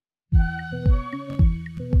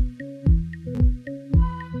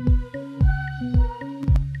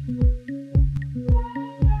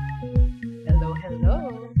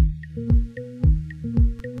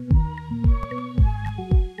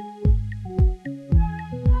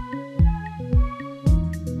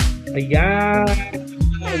Ayan.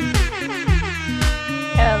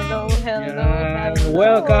 Hello.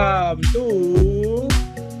 Welcome to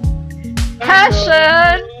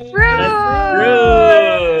Passion Fruit!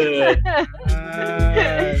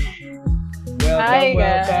 Ayan. Hi, Welcome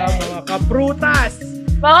guys. mga kaprutas.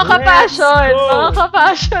 Mga kapassion! Let's go! Mga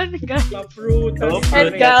kapassion, guys. Kaprutas.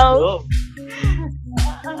 And gals.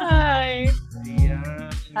 Hi.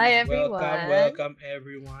 Ayan. Hi, everyone. Welcome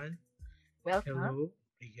everyone. Welcome. Hello.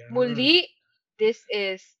 Ayan. Muli, this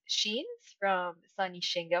is Sheens from sunny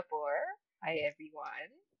Singapore. Hi,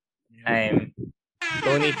 everyone. I'm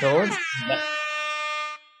Tony Tones.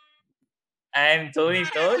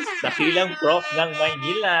 Dakilang prof ng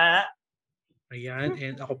Maynila. Ayan.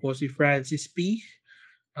 And ako po si Francis P.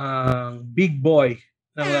 Ang big boy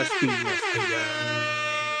ng Las Piñas. Ayan.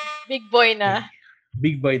 Big boy na.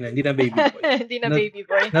 Big boy na, hindi na baby boy. Hindi na baby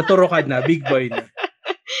boy. Naturokad na, big boy na.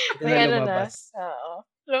 Ito May na ano na. lumabas. Oo.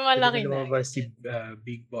 Lumalaki Ito na. lumabas si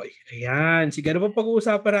big boy. Ayan. Sige, ano pa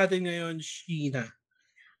pag-uusapan natin ngayon, Sheena?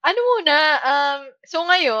 Ano muna, so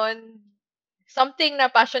ngayon, something na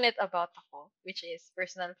passionate about ako, which is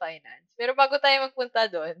personal finance. Pero bago tayo magpunta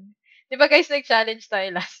doon, di ba guys, nag-challenge tayo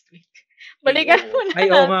last week? Balikan muna Ay,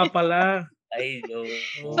 oo nga pala. Ay, no.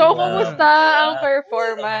 So, kumusta ang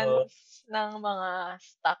performance ng mga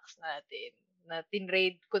stocks natin na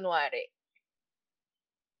tinrade kunwari?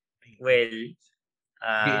 Well,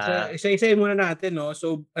 Isa-isayin muna natin, no?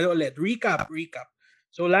 So, ano ulit? Recap.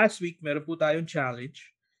 So, last week, meron po tayong challenge.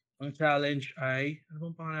 Ang challenge ay, ano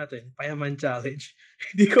bang pangalan natin? Payaman challenge.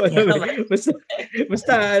 Hindi ko alam.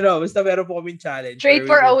 Basta meron po kaming challenge. Trade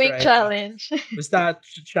for a week challenge. Basta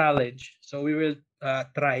challenge. So, we will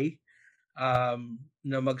try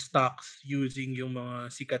na mag-stocks using yung mga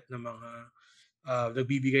sikat na mga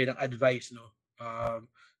nagbibigay ng advice, no?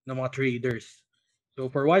 Ng mga traders. So,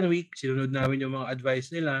 for 1 week, sinunod namin yung mga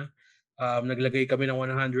advice nila. Naglagay kami ng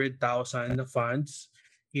 100,000 na funds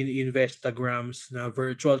in Investagrams na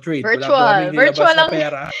virtual trade. Virtual lang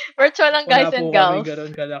pera. Virtual lang, guys and gals. Wala po kami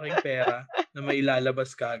gano'n kalaking pera na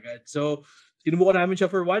mailalabas kagad. So, sinubukan namin siya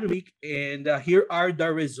for 1 week and here are the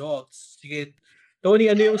results. Sige, Tony,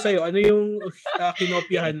 ano yung sa'yo? Ano yung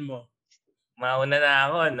kinopyahan mo? Mauna na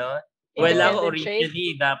ako, no? Well, ako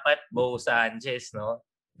originally dapat Bo Sanchez, no?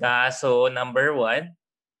 Kaso, number 1,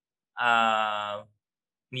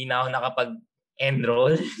 hindi na ako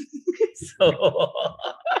nakapag-enroll. So,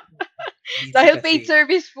 dahil paid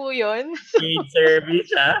service po yun. Paid service,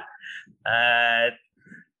 ha? At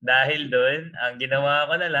dahil doon, ang ginawa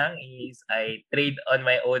ko na lang is I trade on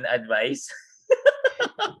my own advice.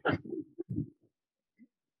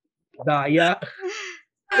 Daya.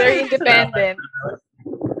 Very independent.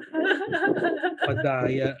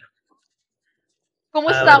 Padaya.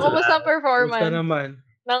 Kumusta ang performance? Kumusta naman?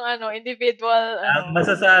 Ng individual. Ang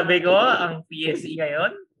masasabi ko, ang PSE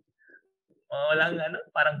ngayon, walang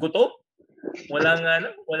parang gutom. Walang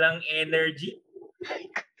energy.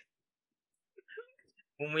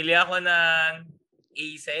 Bumili ako ng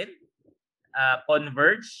ASEN,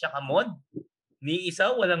 Converge, saka Mod. Ni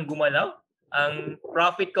isa, walang gumalaw. Ang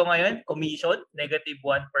profit ko ngayon, commission, negative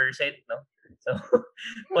 1%, no? So,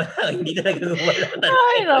 hindi talaga gumalaw.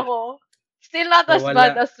 Ay, nako. Still not as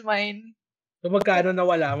bad as mine. So, magkano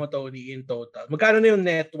nawala mo, Tony, in total? Magkano na yung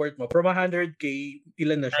net worth mo? From 100K,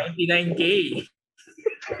 ilan na siya? 99K.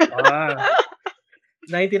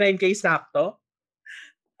 99K sakto?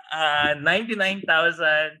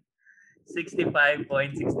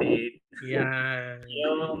 99,065.68. Yan.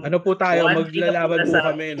 Ano po tayo? Maglalaban po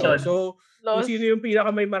kami, no? So, kung sino yung pinaka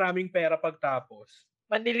may maraming pera pagtapos?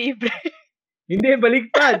 Manilibre. Hindi,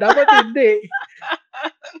 baliktad. Dapat hindi.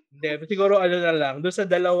 Hindi, siguro na lang. Doon sa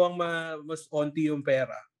dalawang mas onti yung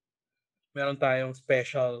pera, meron tayong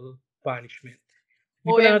special punishment.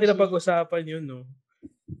 Hindi pa natin napag-usapan yun, no?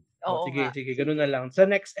 Oo, sige. Ganun na lang. Sa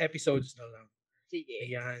next episodes na lang. Sige.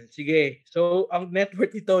 Ayan. Sige. So, ang net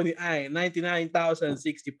worth ni Tony ay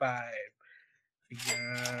 99,065.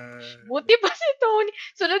 Ayan. Buti pa si Tony.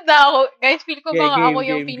 Sunod na ako. Guys, feel ko baka ako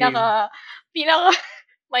yung pinaka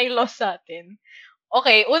may loss sa atin.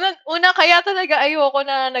 Okay, una kaya talaga ayoko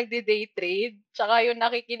na nagde-day trade. Tsaka yung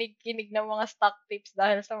nakikinig-kinig ng mga stock tips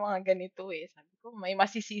dahil sa mga ganito eh. Sabi ko, may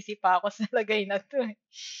masisisi pa ako sa lagay na to eh.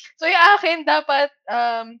 So yung akin dapat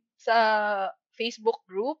sa Facebook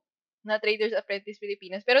group na Traders Apprentice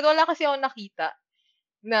Pilipinas. Pero wala kasi ako nakita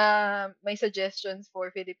na may suggestions for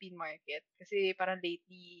Philippine market. Kasi parang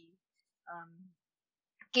lately,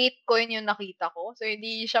 Catecoin yung nakita ko. So,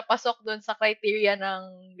 hindi siya pasok doon sa criteria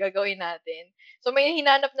ng gagawin natin. So, may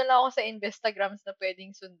hinanap na lang ako sa Investagrams na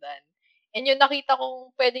pwedeng sundan. And yung nakita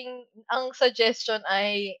kong pwedeng, ang suggestion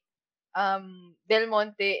ay Del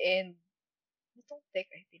Monte and itong tech,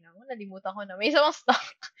 ay, tingnan mo, nalimutan ko na. May isang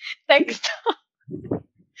stock. Tech stock.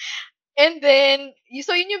 And then,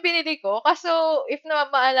 so yun yung binili ko. Kaso, if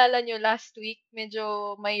maalala nyo, last week,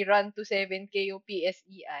 medyo may run to 7K yung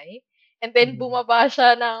PSEI. And then, bumaba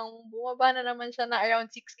na naman siya na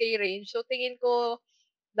around 6K range. So, tingin ko,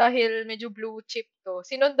 dahil medyo blue chip to,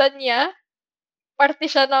 sinundan niya, parte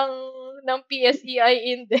siya ng PSEI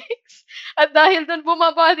index. At dahil dun,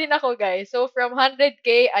 bumaba din ako, guys. So, from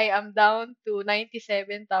 100K, I am down to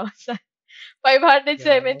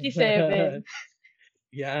 97,577.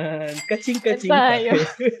 Yan. Kaching-kaching tayo.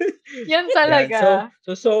 Yan talaga. Yan.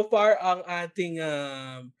 So far, ang ating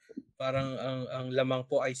parang ang lamang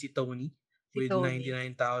po ay si Tony with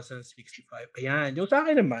 99,065. Ayan. Yung sa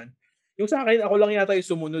akin naman, ako lang yata yung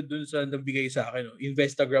sumunod dun sa nabigay sa akin. No?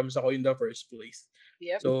 Investagrams ako in the first place.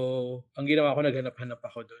 Yep. So, ang ginawa ko, naghanap-hanap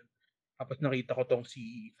ako dun. Tapos nakita ko tong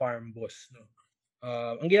si Farm Boss. No?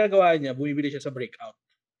 Ang ginagawa niya, bumibili siya sa breakout.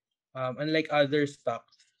 Unlike other stock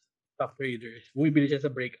traders, bumibili siya sa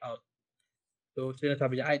breakout. So,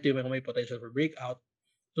 sinasabi niya, ito yung may potential for breakout.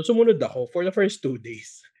 So, sumunod ako for the first 2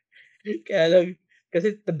 days. Kaya lang,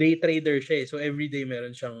 kasi day trader siya eh. So, every day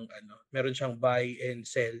meron siyang buy and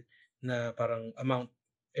sell na parang amount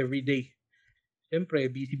every day. Siyempre,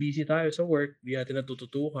 busy tayo sa work. Di natin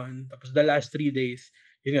natututukan. Tapos, the last 3 days,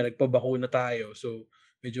 yun nga, nagpabakuna tayo. So,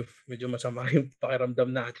 medyo masama yung pakiramdam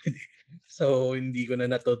natin. So, hindi ko na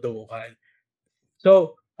natutukan.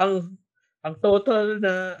 So, ang total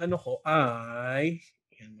na ko ay,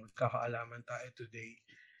 yan, magkakaalaman tayo today.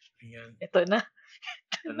 Ayan. Ito na.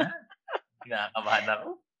 Kinakabahan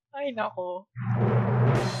ako. Ay, nako.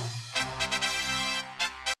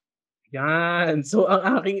 Yan. So,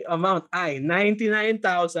 ang aking amount ay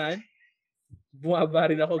 99,000. Bumaba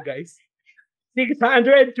rin ako, guys.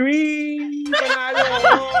 603! Panalo!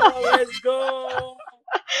 Let's go!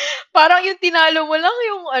 Parang yung tinalo mo lang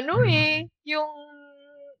yung yung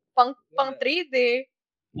pang trade eh.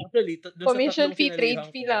 Actually, commission fee, trade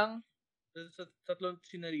fee lang. Sa tatlong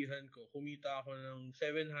sinarihan ko, kumita ako ng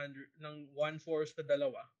 700, ng 1/4 sa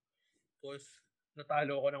dalawa. Tapos,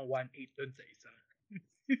 natalo ako ng 1/8 doon sa isa.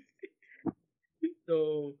 So,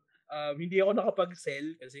 hindi ako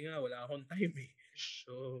nakapag-sell kasi nga wala akong time eh.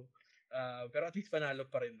 So, pero at least panalo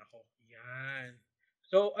pa rin ako. Yan.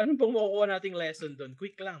 So, anong pang makukuha nating lesson doon?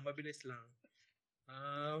 Quick lang, mabilis lang.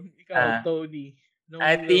 Ikaw, Tony.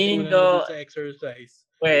 I think sa exercise.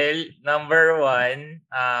 Well, number one,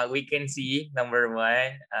 we can see,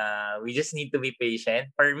 we just need to be patient.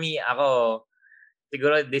 For me,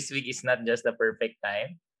 siguro this week is not just the perfect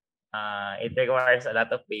time. It requires a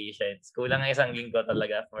lot of patience. Kulang ang isang linggo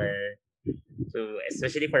talaga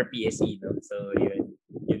especially for PSE, no? So,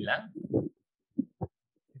 yun lang.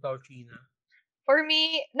 Ikaw, China. For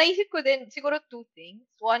me, naisip ko din siguro 2 things.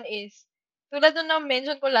 One is, tulad nung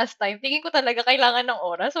na-mention ko last time, tingin ko talaga kailangan ng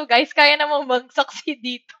oras. So guys, kaya namang mag-succeed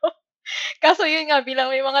dito. Kaso yun nga,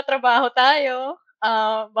 bilang may mga trabaho tayo,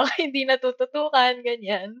 baka hindi natututukan,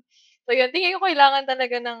 ganyan. So yun, tingin ko kailangan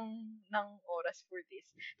talaga ng oras for this.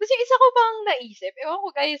 Tapos yung isa ko pang naisip, ewan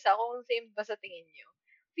ko guys, kung same ba sa tingin nyo.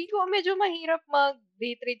 Feel ko medyo mahirap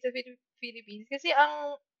mag-day trade sa Philippines kasi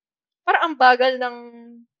parang ang bagal ng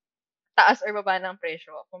taas or baba ng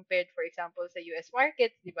presyo compared for example sa US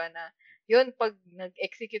markets, 'di ba, na yun pag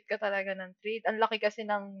nag-execute ka talaga ng trade, ang laki kasi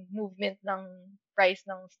ng movement ng price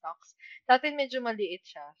ng stocks. Sa atin medyo maliit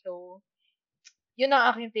siya. So yun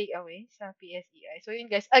ang aking takeaway sa PSEI. So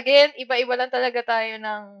yun guys, again, iba-iba lang talaga tayo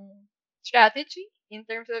ng strategy in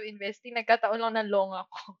terms of investing. Nagkataon lang na long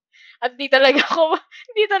ako. At hindi talaga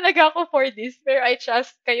ako for this. Pero I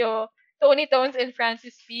trust kayo, Tony Tones and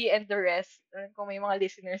Francis P. and the rest. Kung may mga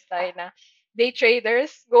listeners tayo na day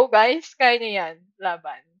traders, go guys, kaya nyo yan.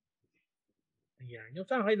 Laban. Ayan. Yung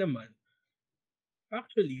sa akin naman,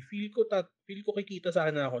 actually, feel ko kikita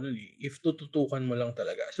sana ako nun eh. If tututukan mo lang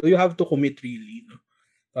talaga. So you have to commit really. No?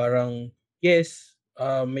 Parang, yes,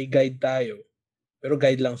 may guide tayo. Pero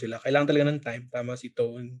guide lang sila. Kailangan talaga ng time. Tama si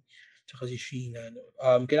Tone, tsaka si Sheena. No?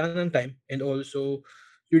 Kailangan ng time. And also,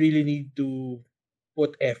 you really need to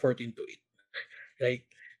put effort into it. Like,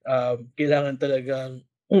 kailangan talagang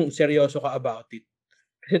seryoso ka about it.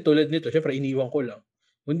 Kasi tulad nito, syempre iniwan ko lang.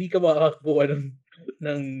 Hindi ka makakakuha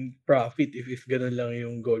ng profit if ganun lang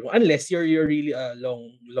yung goal mo. Unless you're really a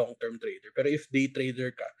long-term trader. Pero if day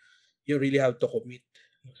trader ka, you really have to commit.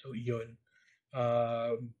 So, yun.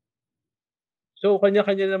 So,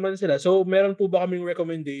 kanya-kanya naman sila. So, meron po ba kaming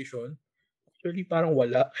recommendation? Actually, parang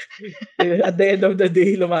wala. At the end of the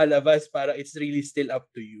day, lumalabas. Parang it's really still up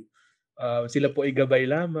to you. Sila po ay gabay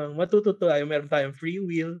lamang. Matuto tayo. Meron tayong free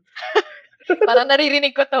will. Parang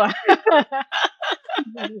naririnig ko to.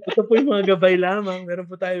 Ito po yung mga gabay lamang. Meron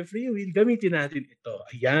po tayo free will. Gamitin natin ito.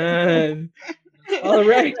 Ayan.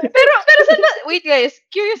 Alright. Pero saan ba, wait guys,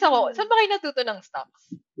 curious ako, saan ba kayo natuto ng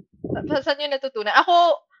stocks? Saan nyo natutunan?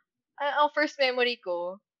 Ako, ang first memory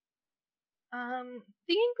ko,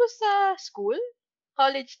 tingin ko sa school,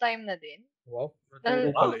 college time na din. Wow,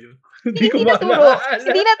 naturo pala yun.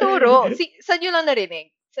 Hindi naturo. Saan nyo lang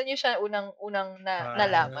narinig? Saan nyo siya unang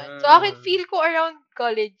nalaman? So, akin feel ko around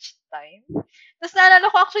college time. Tapos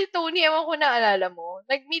naalala ko, actually, Tony, ewan ko naalala mo.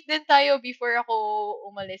 Nag-meet din tayo before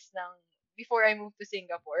I moved to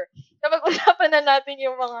Singapore. Napag-usapan na natin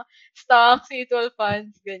yung mga stocks, mutual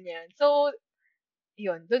funds, ganyan. So,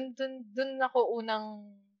 yun. Dun ako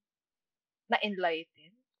unang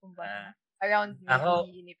na-enlighten. Kumbaga. Around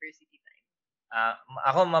university time.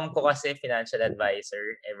 Ako, ma'am ko kasi financial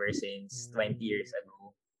advisor ever since 20 years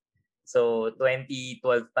ago. So,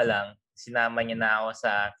 2012 pa lang, sinama niya na ako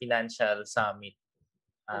sa financial summit.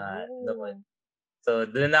 Doon. So,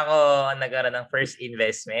 doon ako nagkaroon ng first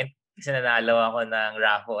investment. Kasi nanalo ako ng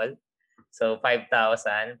raffle. So,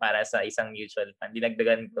 5,000 para sa isang mutual fund.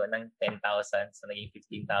 Dinagdagan ko ng 10,000. So, naging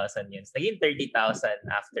 15,000 yun. So, naging 30,000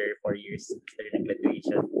 after 4 years after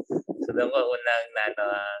graduation. So, doon ko unang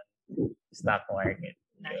stock market.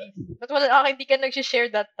 Nice. But hindi ka nag-share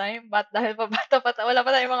that time? Dahil pa bata wala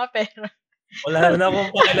pa tayong mga pera. Wala na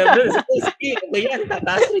akong pakialam doon. Sige, okay yan.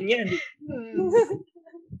 Tatasin yan.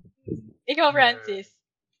 Ikaw, Francis.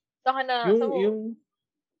 Saka na, yung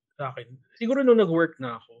sa akin, siguro nung nag-work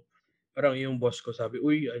na ako, parang yung boss ko sabi,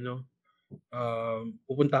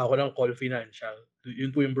 pupunta ako ng Call Financial.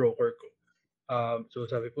 Yun po yung broker ko. So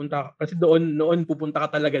sabi, kasi noon pupunta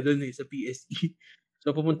ka talaga doon sa PSE.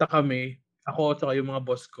 So pupunta kami, ako at yung mga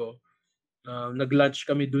boss ko, nag-lunch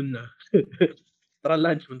kami doon na. Tara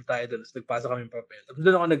lunch, punta tayo doon. Tapos nagpasa kami ng papel. Tapos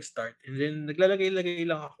doon ako nag-start. And then naglalagay-lagay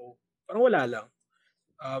lang ako. Parang wala lang.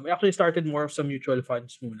 I actually started more of some mutual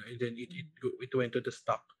funds muna. And then it went to the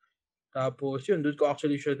stock. Tapos yun, doon ko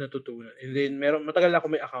actually siya natutunan. And then matagal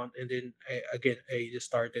ako may account. And then I just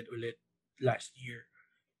started ulit last year.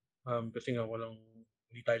 Kasi nga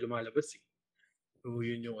hindi tayo lumalabas eh. So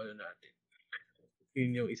yun yung natin.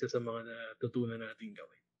 Yun yung isa sa mga natutunan natin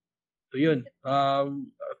gawin. So yun.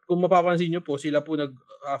 Kung mapapansin nyo po, sila po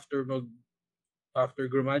after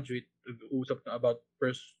graduate, nag-uusap na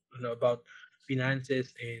about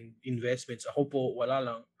finances and investments. Ako po, wala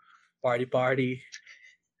lang. Party.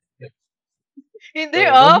 Hindi,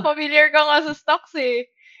 familiar ka nga sa stocks eh.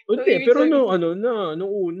 Hindi, pero nung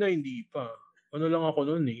una, hindi pa. Lang ako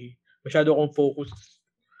noon eh. Masyado akong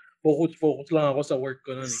focus lang ako sa work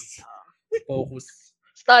ko noon eh. Focus.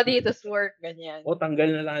 Study, tas work, ganyan. Tanggal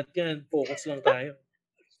na lahat yan. Focus lang tayo.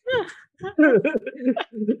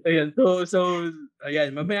 Ayan, so,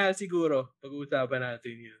 ayan, mamaya siguro, pag-uusapan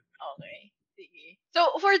natin yun. Okay, sige. So,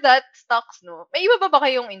 for that, stocks, no? May iba ba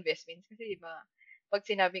kayong investments? Kasi diba, pag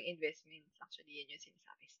sinabing investments, actually, yan yung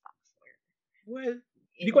sinasabi stocks. Well,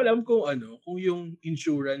 hindi ko alam kung yung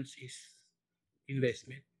insurance is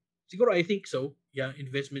investment. Siguro, I think so. Yeah,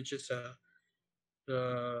 investment siya sa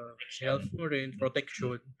health mo rin,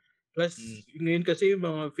 protection. Plus, ngayon kasi yung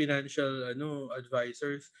mga financial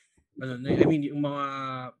advisors, yung mga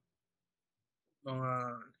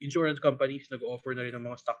insurance companies nag-offer na rin ng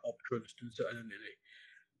mga stock options dun sa nila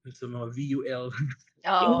dun sa mga VUL.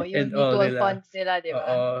 Yung mutual funds nila, di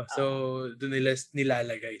ba? So, dun nila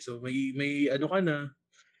nilalagay. So, may may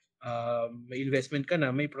investment ka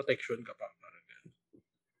na, may protection ka pa.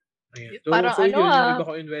 Ayan. So yun, yung iba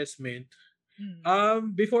ko investment.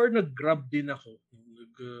 Before nag-grab din ako.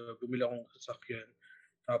 Bumili akong sasakyan.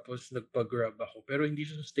 Tapos nagpa-grab ako. Pero hindi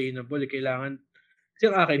siya sustainable. Kailangan, kasi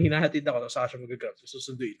ang akin, hinahatid ako. Tapos saka siya mag-grab. So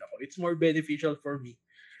susunduin ako. It's more beneficial for me.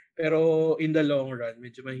 Pero in the long run,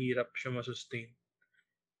 medyo mahirap siya masustain.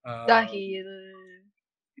 Dahil?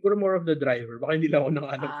 Siguro more of the driver. Baka hindi lang ako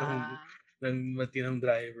nakahanap ng matinang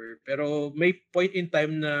driver. Pero may point in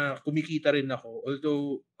time na kumikita rin ako.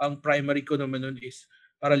 Although, ang primary ko naman nun is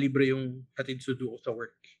para libre yung hatid sundo ko sa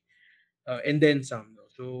work. And then some. No?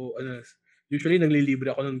 So, usually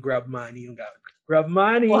naglilibre ako ng Grab Money. Yung Grab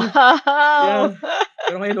Money! Wow! Yeah.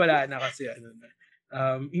 Pero ngayon wala na kasi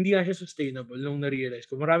hindi nga siya sustainable nung na-realize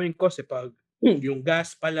ko. Maraming cost pag yung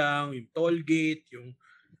gas pa lang, yung toll gate, yung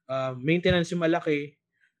maintenance yung malaki.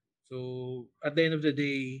 So, at the end of the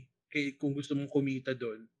day, kung gusto mong kumita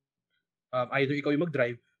doon, either ikaw yung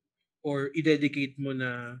mag-drive or i-dedicate mo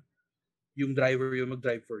na yung driver yung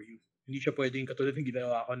mag-drive for you. Hindi siya pwedeng katulad ng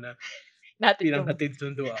ginawa ko na pinanghatid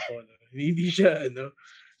sundo ako. No? Hindi siya,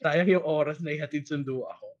 sayang yung oras na ihatid sundo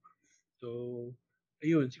ako. So,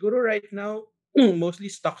 ayun. Siguro right now, mostly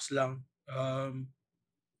stocks lang.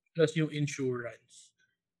 plus yung insurance.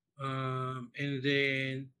 And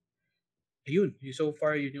then, ayun, so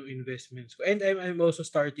far yun yung investments ko. And I'm also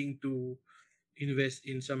starting to invest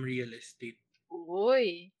in some real estate.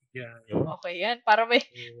 Uy. Yeah. Okay yan. Para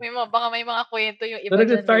baka may mga kwento yung iba So,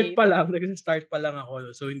 dyan nag-start pa lang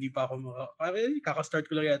ako. So, hindi pa ako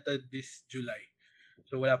kaka-start ko lang yata this July.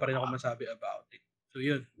 So, wala pa rin ako masabi about it. So,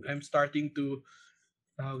 yun. I'm starting to,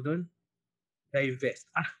 tawag doon?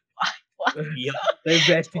 Divest.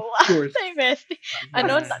 Divesting course. Divesting.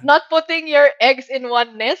 Not putting your eggs in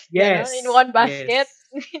one nest? Yes. In one basket?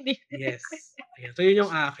 Yes. Ayan. So, yun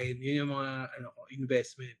yung akin. Yun yung mga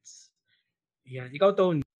investments. Yan. Ikaw,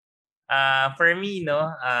 Tony. For me,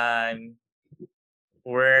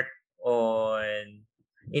 work on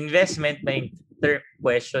investment by third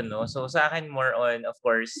question, no? So sa akin more on, of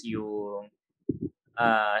course, yung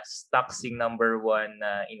stocks yung number one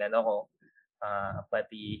na inano ko,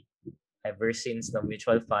 pati ever since the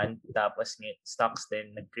mutual fund, tapos stocks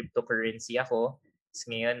din, nag-cryptocurrency ako. Tapos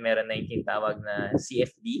ngayon meron na yung tinatawag na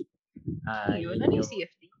CFD. Ano yung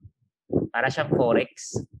CFD? Para siyang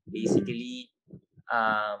forex. Basically,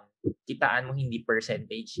 kitaan mo hindi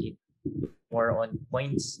percentage, more on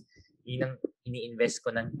points. Yun ang ini-invest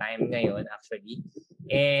ko ng time ngayon actually.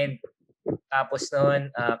 And tapos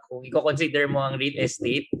noon, kung i-consider mo ang real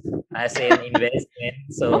estate as an investment,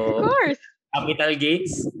 so of course, capital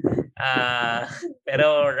gains.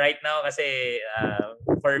 Pero right now kasi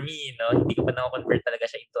for me, hindi ko pa na-convert talaga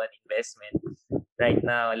siya into an investment. Right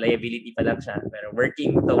now, liability pa lang siya. Pero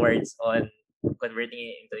working towards on converting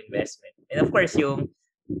it into investment. And of course, yung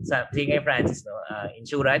sa kay Francis,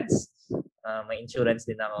 insurance. May insurance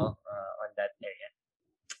din ako on that area.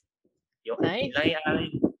 Nice.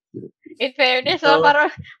 Lang in fairness,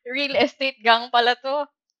 parang real estate gang pala to.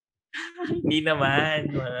 Hindi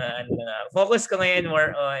naman. Focus ko ngayon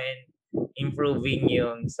more on improving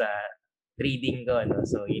yung sa trading ko.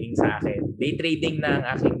 So, yun sa akin. Day trading na ang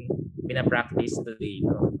aking pinapractice today.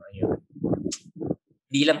 Ayun.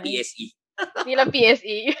 Di lang PSE. Hindi lang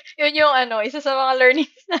PSE. Yun yung isa sa mga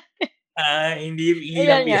learnings natin. Hindi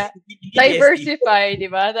lang PSE. Diversify, di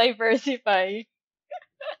ba? Diversify.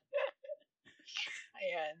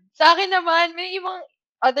 Ayan. Sa akin naman, may ibang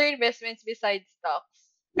other investments besides stocks.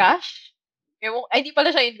 Cash. Hindi pala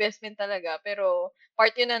siya investment talaga, pero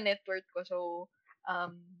part yun ng net worth ko. So,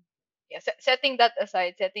 setting that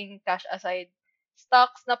aside, setting cash aside,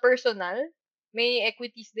 stocks na personal, may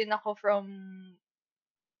equities din ako from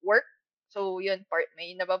work. So, yun,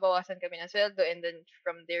 may nababawasan kami ng sweldo, and then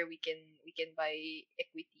from there, we can buy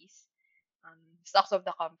equities. Stocks of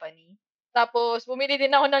the company. Tapos, bumili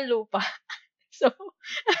din ako ng lupa. So,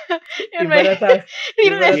 yun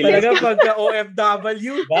talaga pagka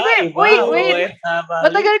OFW. Wait.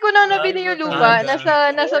 Matagal ko na nabili yung lupa.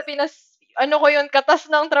 Nasa Pinas, ko yun, katas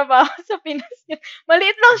ng trabaho sa Pinas.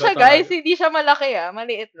 Maliit lang siya, guys. Hindi siya malaki,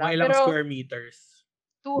 Maliit lang. Mga ilang square meters?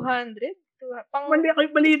 200?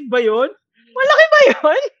 Maliit ba yun? Malaki ba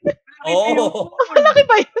yun? Malaki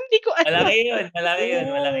ba yun? Hindi ko alam.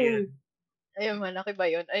 Malaki yun. Ayun, malaki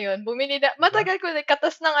ba yun? Ayun, bumili na. Matagal ko na.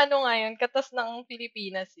 Katas ng ngayon? Katas ng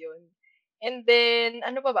Pilipinas yun. And then,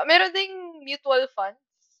 ano pa ba? Meron ding mutual funds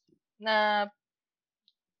na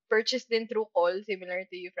purchase din through call. Similar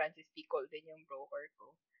to you, Francis. Call din yung broker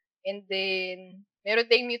ko. And then,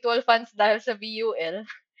 meron ding mutual funds dahil sa VUL.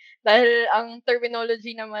 Dahil ang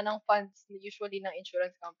terminology naman ng funds, usually ng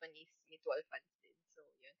insurance companies, mutual funds din. So,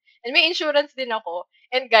 yun. And may insurance din ako.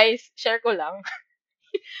 And guys, share ko lang.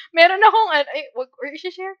 Meron akong,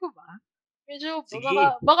 i-share ko ba? Medyo,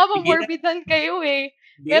 baka mamorbidan kayo eh.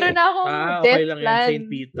 Meron na akong death plan.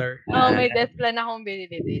 St. Peter. May death plan akong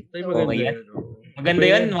binili din. Maganda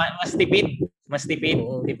yun. Mas tipid.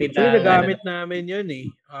 Tipid na. Nagamit namin yun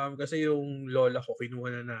eh. Kasi yung lola ko,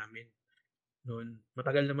 kinuha na namin. Noon,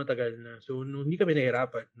 matagal na. So, hindi kami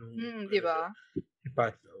nahirapan. Di ba?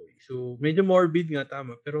 So, medyo morbid nga,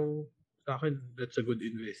 tama. Pero, sa akin, that's a good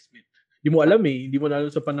investment. Hindi mo alam eh. Hindi mo na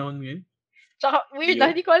alam sa panahon ngayon. Tsaka, weird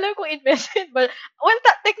hindi ko alam kung investment. But,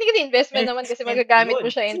 technically investment naman kasi magagamit mo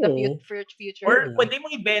siya in the future. Or pwede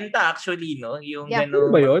mong ibenta actually, no? Yung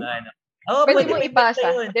gano'n. Ba yun? Pwede mong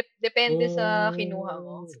ipasa. Depende sa kinuha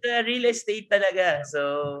mo. Sa real estate talaga.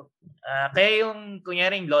 So, kaya yung,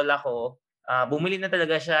 kunyari yung lola ko, bumili na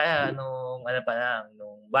talaga siya nung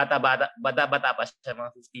bata pa siya,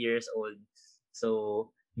 mga 50 years old.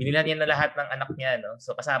 So, binilan niya na lahat ng anak niya, no?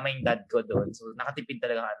 So, kasama yung dad ko doon. So, nakatipid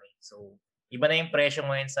talaga kami. So, iba na yung presyo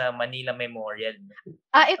ngayon sa Manila Memorial.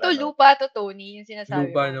 Ito lupa to, Tony, yung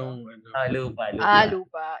sinasabi lupa mo. Lupa.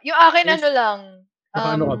 Lupa. Yung akin, lang,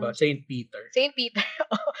 Ano ka ba? St. Peter. St. Peter.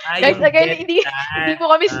 Guys, Guys, again, hindi po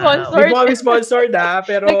kami Hindi sponsored. po kami sponsored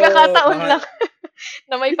pero Nagkakataon lang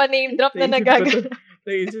na may pa-name drop na nagagano.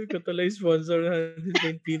 Naisip ko tuloy sponsor na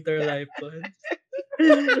St. Peter Life Plans.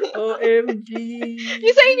 OMG!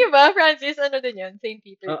 Yung sa inyo ba, Francis? Ano din yun? St.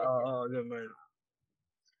 Peter? Oo, naman.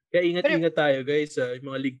 Kaya ingat-ingat tayo, guys. Yung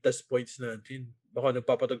mga ligtas points natin. Baka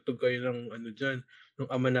nagpapatugtog kayo ng ano dyan, ng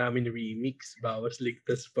Ama Namin remix. Bawas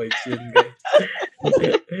ligtas points yun, guys.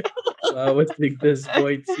 Bawas ligtas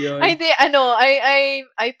points yun. Ay, hindi.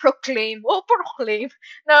 I proclaim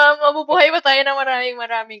na mabubuhay pa tayo ng maraming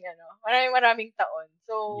taon.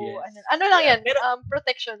 So, Yes. ano lang yan?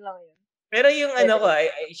 Protection lang yun. Pero yung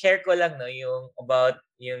I share ko lang, no, yung about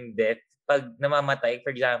yung death. Pag namamatay,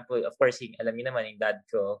 for example, of course, alam niyo naman, yung dad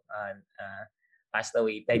ko passed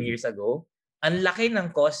away 10 years ago. Ang laki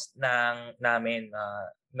ng cost namin,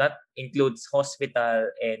 not includes hospital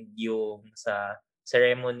and yung sa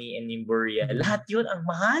ceremony and yung burial. Lahat yun, ang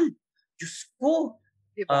mahal. Diyos ko.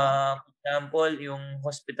 Diba? For example, yung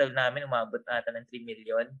hospital namin, umabot na ata ng 3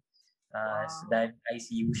 million. Dahil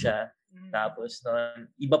ICU siya. Tapos,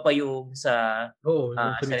 iba pa yung sa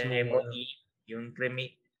ceremony, yung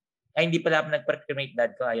hindi pala nagpa-cremate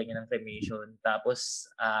dad ko, ayaw niya ng cremation. Tapos,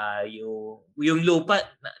 yung lupa,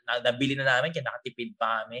 nabili na namin, kaya nakatipid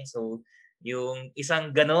pa kami. So, yung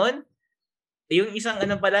isang ganon, yung isang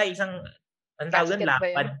anong tawag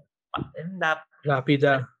lapad.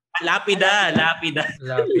 Lapida.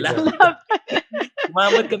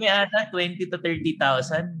 Umabot kami ata 20 to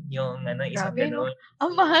 30,000 yung isang ganon.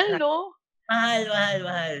 Ang mahal, no?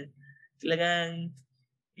 Mahal. Talagang,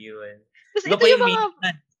 yun. Tapos ito yung mga...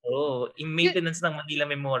 yung maintenance ng Manila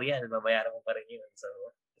Memorial, babayaran mo pa rin yun. So,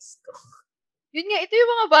 yun nga, ito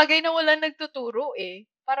yung mga bagay na wala nagtuturo eh.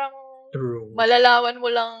 Parang malalaman mo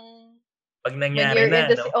lang pag nangyari na,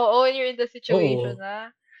 no? when you're in the situation,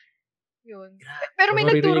 Yun. Pero may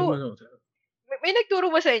nagturo. May nagturo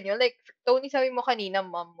ba sa inyo? Like, Tony, sabi mo kanina,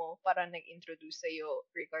 mom mo, parang nag-introduce sa'yo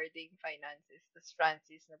regarding finances. Tapos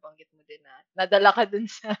Francis, nabanggit mo din na nadala ka dun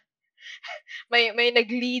sa may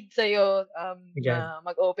nag-lead sa'yo na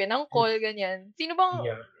mag-open ng call, ganyan. Sino bang,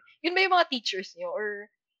 yun ba yung mga teachers niyo? Or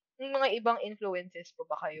yung mga ibang influences po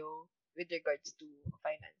ba kayo with regards to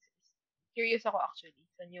finances? Curious ako actually.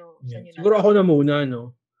 Saan nyo siguro ako na muna,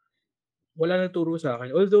 no? Wala nagturo sa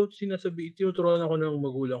akin. Although, tinuturuan ako ng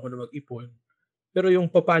magulang ko na mag-ipon. Pero yung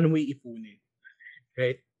paano mo iipunin.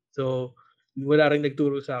 Right? So, wala rin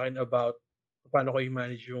nagturo sa akin about paano ko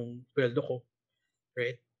i-manage yung sweldo ko.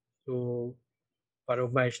 Right? So, para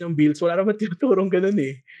mag-manage ng bills, wala naman tinuturong ganun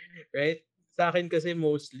eh. Right? Sa akin kasi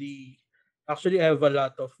mostly, actually I have a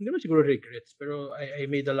lot of, hindi naman siguro regrets, pero I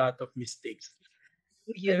made a lot of mistakes.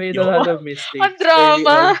 I made a lot of mistakes. Ang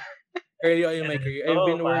drama! Early on in my career. I've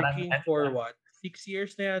been working for 6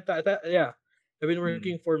 years na yata? Yeah. I've been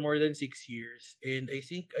working for more than 6 years. And I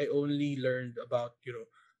think I only learned about,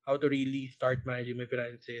 how to really start managing my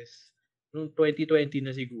finances noong 2020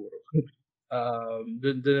 na siguro.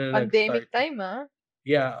 Doon na pandemic nag-start. time,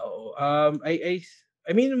 Yeah.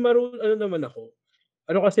 I mean, naman ako.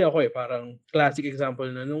 Ano kasi ako parang classic example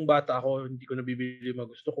na nung bata ako, hindi ko nabibili yung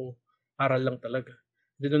mga gusto ko. Aral lang talaga.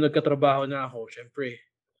 Then nung nagkatrabaho na ako, syempre,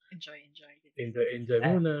 enjoy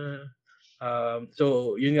muna.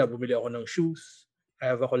 So, yun nga, bumili ako ng shoes. I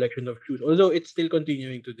have a collection of shoes. Although, it's still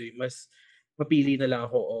continuing today. Mas mapili na lang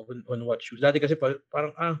ako on what shoes. Dati kasi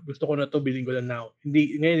parang, gusto ko na to, bilhin ko na now.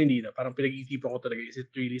 Ngayon hindi na. Parang pinag-iisipan ko talaga, is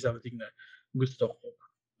it really something na gusto ko?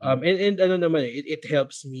 And ano naman, it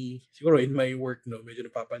helps me, siguro in my work, no, medyo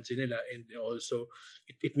napapansin nila. And also,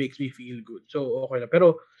 it makes me feel good. So, okay na.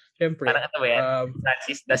 Pero, syempre. Parang ito yan.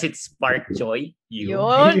 Does it spark joy?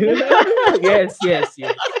 Yun. Yes.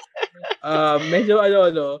 Medyo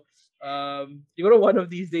siguro one of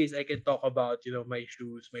these days I can talk about, my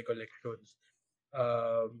shoes, my collections.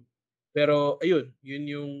 Pero, ayun, yun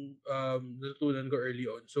yung natutunan ko early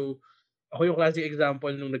on. So, ako yung classic example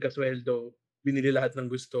nung nagkasweldo, binili lahat ng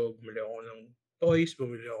gusto. Bumili ako ng toys,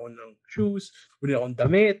 bumili ako ng shoes, bumili ako ng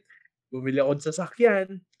damit, bumili ako ng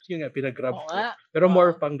sasakyan. Yun nga, pinag-grab ko. Pero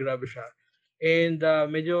more pang grab siya. And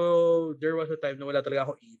medyo, there was a time na wala talaga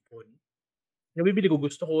ako ipon. Nabibili ko,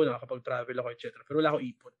 gusto ko, nakakapag-travel ako, etc. Pero wala ako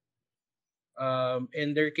ipon.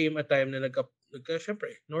 And there came a time na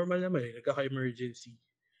syempre, normal naman nagkaka-emergency.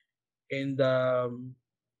 And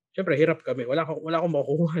syempre, hirap kami. Wala akong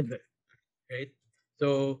makukuha na. Right?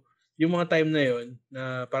 So, yung mga time na yon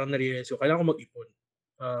na parang na-realize ko, kailangan ko mag-ipon.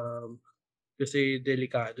 Kasi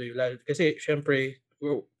delikado yun. Kasi, syempre,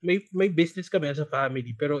 may business kami as a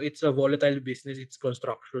family, pero it's a volatile business, it's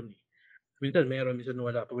construction. Minsan meron, minsan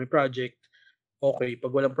wala. Pag may project, okay.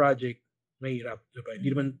 Pag walang project, mahirap, diba? Hindi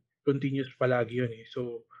naman continuous palagi yun eh.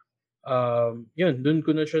 So, yun, dun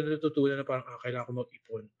ko na siya natutunan na parang kailangan ko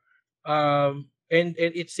mag-ipon. And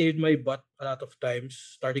it saved my butt a lot of times.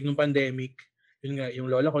 Starting ng pandemic, yun nga,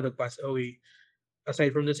 yung lola ko nag-pass away.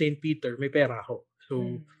 Aside from the St. Peter, may pera ako.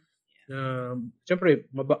 So,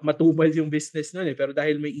 siyempre, matumal yung business nun eh. Pero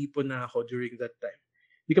dahil may ipon na ako during that time,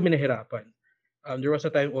 hindi kami nahirapan. There was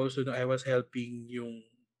a time also na I was helping yung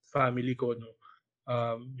family ko no,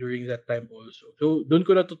 during that time also. So, doon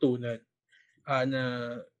ko natutunan na,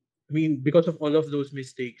 I mean, because of all of those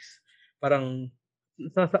mistakes, parang,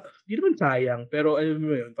 di naman sayang, pero alam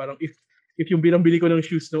mo yun, parang if yung binambili ko ng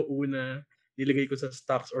shoes noong una, nilagay ko sa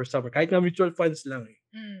stocks or somewhere, kahit nga mutual funds lang eh,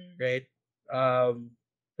 right?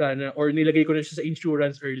 Sana, or nilagay ko na siya sa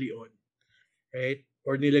insurance early on, right?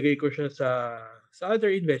 Or nilagay ko siya sa other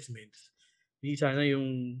investments. Hindi sana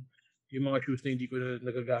yung mga shoes na hindi ko na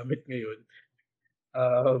nagagamit ngayon,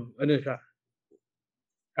 ano siya,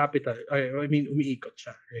 capital, I mean, umiikot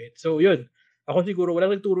siya, right? So, yun. Ako siguro,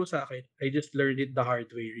 walang nagturo sa akin. I just learned it the hard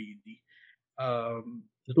way, really.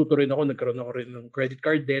 Natuto rin ako, nagkaroon ako rin ng credit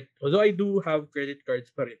card debt. Although I do have credit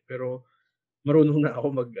cards pa rin, pero marunong na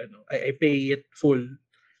ako I pay it full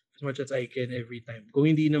as much as I can every time. Kung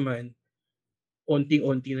hindi naman,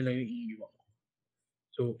 onting-onti na lang yung iiwan ko.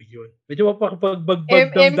 So, yun. Medyo mapakapagbag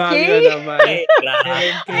damdamin na naman.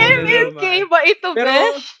 MMK ba ito,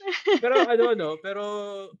 Besh? Pero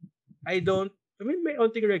I don't, I mean, may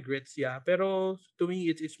onting regrets, yeah. Pero to me,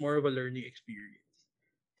 it's more of a learning experience.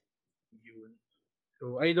 Yun.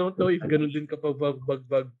 So, I don't know if ganun din kapag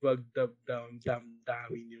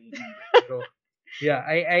damdamin yung pero yeah,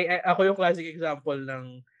 ako yung classic example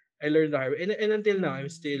ng I learned the hard way. And until now, I'm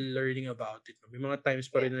still learning about it. May mga times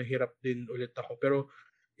pa rin na hirap din ulit ako. Pero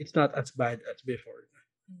it's not as bad as before.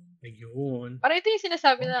 Ayun. Parang ito yung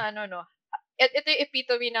sinasabi na ito yung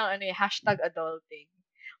epitome ng #adulting.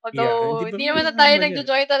 Although, hindi naman na tayo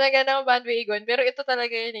nag-join talaga ng bandwagon. Pero ito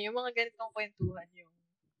talaga yun eh. Yung mga ganitong kwentuhan yung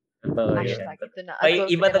hashtag. Ito na.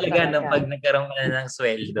 Iba talaga nung pag nagkaroon ka na ng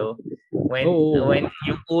sweldo. When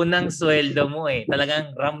yung unang sweldo mo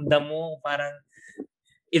talagang ramdam mo parang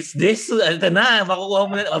it's this, ito na, makukuha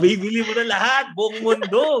mo na, mabibili mo na lahat, buong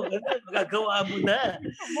mundo, magagawa mo na.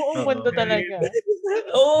 Buong mundo talaga.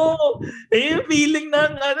 Oo, yung feeling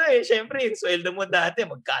ng, syempre, yung sweldo mo dati,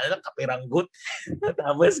 magkano lang, kapiranggot.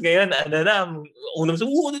 Tapos ngayon, unang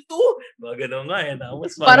sumunod ito. Mga gano'n nga,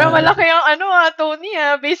 tapos parang malaki yung, Tony,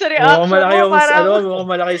 based sa reaction mo,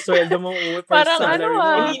 malaki yung sweldo mo, parang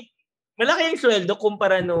malaki yung sweldo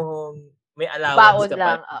kumpara nung may allowance baon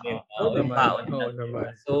lang. Baon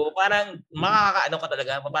lang. So, parang makakaano ka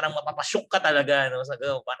talaga, parang mapapasyok ka talaga,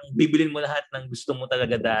 parang bibilin mo lahat ng gusto mo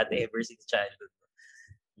talaga dati ever since childhood.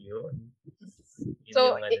 Yun.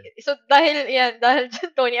 So dahil dyan,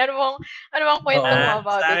 Tony, ano bang kwento mo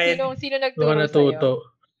about it? Sino nagturo sa'yo?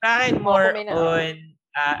 Sa akin, more on,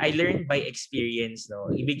 I learned by experience, no?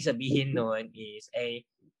 Ibig sabihin nun is,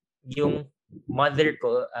 yung mother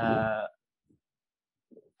ko,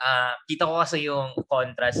 kita ko kasi yung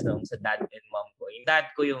contrast sa dad and mom ko. Yung dad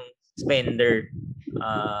ko yung spender.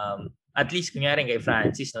 At least kunyari kay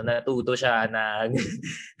Francis, natuto siya na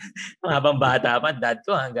habang bata pa, dad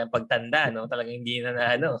ko hanggang pagtanda, talagang hindi na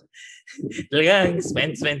talagang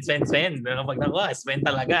spend. Pag nakuha, spend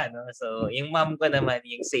talaga, So, yung mom ko naman,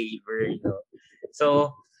 yung saver,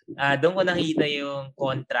 So, doon ko nakita yung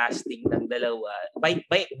contrasting ng dalawa by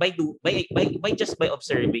just by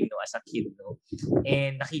observing as a kid,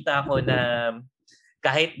 and nakita ko na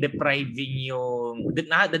kahit depriving yung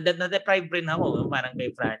na-deprive rin ako parang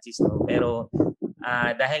kay Francis, pero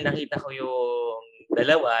dahil nakita ko yung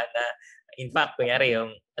dalawa na in fact kunyari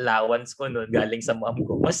yung allowance ko noon galing sa mom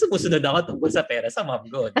ko, mas sumusunod ako tungkol sa pera sa mom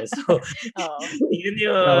ko, so yun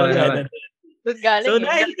yung so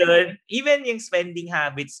dahil doon, even yung spending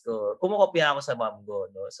habits ko, kumukopya ako sa mom ko,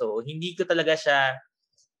 So hindi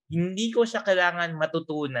ko siya kailangan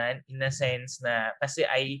matutunan in a sense na kasi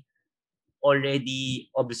I already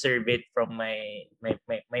observe it from my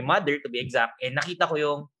mother, to be exact, and nakita ko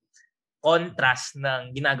yung contrast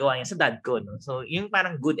ng ginagawa niya sa dad ko, So yung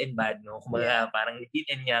parang good and bad, kumbaga parang yin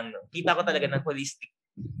and yang, Kita ko talaga ng holistic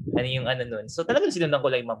nun. So talagang sinundan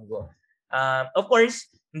ko lang yung mom ko. Of course,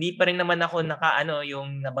 hindi pa rin naman ako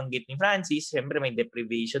yung nabanggit ni Francis. Siyempre may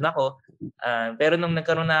deprivation ako. Pero nung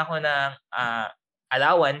nagkaroon na ako ng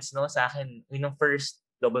allowance, sa akin, yung first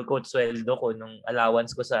double quote sweldo ko, nung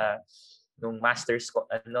allowance ko sa nung master's ko,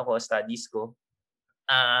 studies ko,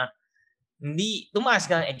 hindi tumaas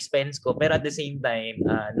ka ang expense ko, pero at the same time,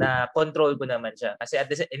 na control ko naman siya. Kasi at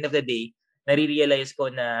the end of the day, nare-realize ko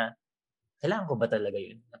na kailangan ko ba talaga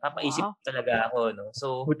yun? Napapaisip talaga ako, no?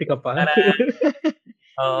 So, Buti ka pa.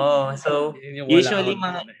 oo. So, Yun yung usually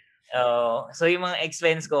wala so yung mga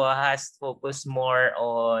expense ko has focus more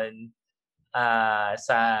on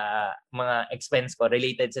sa mga expense ko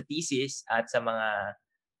related sa thesis at sa mga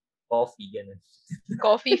coffee, ganun.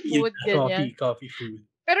 Coffee, food, ganyan. Coffee, food.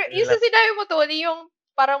 Pero yung sa sinabi mo, Tony, yung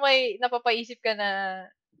parang may napapaisip ka na,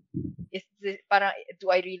 parang, do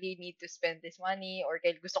I really need to spend this money? Or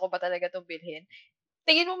gusto ko ba talaga itong bilhin?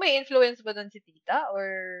 Tingin mo may influence ba doon si tita? Or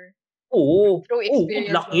through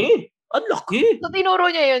experience? Ang laki! So,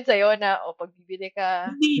 tinuro niya yun sa'yo na, pag bibili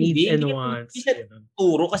ka. Hindi. Hindi siya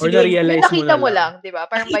turo. Kasi or na-realize mo nakita mo lang, di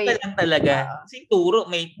ba? Parang nakita lang talaga. Kasi turo,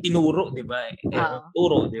 may tinuro, di ba?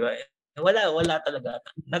 Turo, di ba? Wala talaga.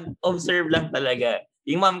 Nag-observe lang talaga.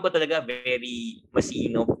 Yung mom ko talaga, very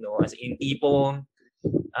masinop, no? As in, tipong,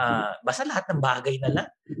 basta lahat ng bagay na lang.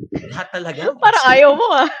 Lahat talaga. Parang ayaw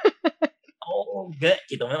mo, Oo,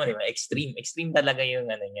 kita mo naman, di ba? Extreme talaga yung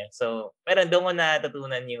ano niya. So, pero doon ko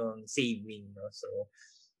natutunan yung saving, no?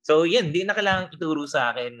 So yun, di na kailangan ituro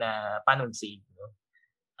sa akin na paano save, no?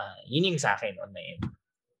 Yun yung sa akin on my end.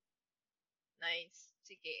 Nice.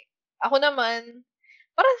 Sige. Ako naman,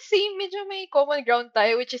 parang same, medyo may common ground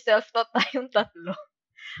tayo, which is self-taught tayong tatlo.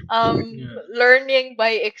 Learning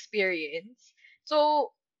by experience.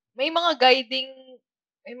 So, may mga guiding,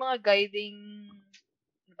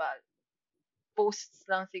 diba, posts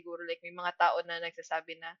lang siguro, like may mga tao na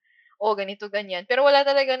nagsasabi na, ganito, ganyan. Pero wala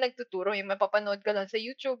talaga nagtuturo. May mapapanood ka lang sa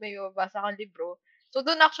YouTube, may mababasa kang libro. So,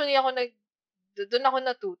 doon actually ako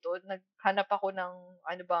natuto. Naghanap ako ng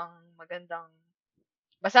ano bang magandang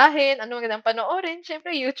basahin, ano magandang panoorin.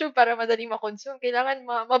 Siyempre, YouTube para madali ma-consume. Kailangan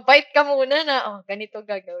ma-bite ka muna na, ganito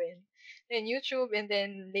gagawin. Then YouTube, and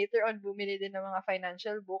then later on, bumili din ng mga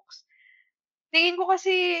financial books. Tingin ko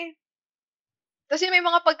kasi may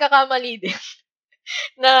mga pagkakamali din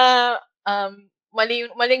na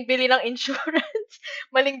maling bili ng insurance,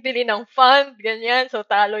 maling bili ng fund, ganyan. So,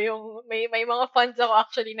 talo yung, may mga funds ako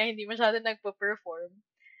actually na hindi masyado nagpo-perform.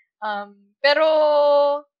 Pero,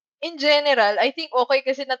 in general, I think okay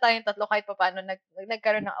kasi na tayong tatlo kahit paano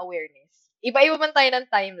nagkaroon ng awareness. Iba-iba man tayo ng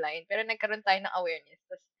timeline, pero nagkaroon tayo ng awareness.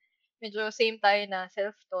 Tapos, medyo same tayo na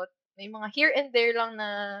self-taught. May mga here and there lang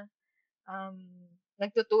na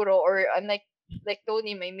nagtuturo or like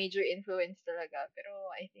Tony, may major influence talaga. Pero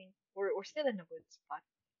I think we're still in a good spot.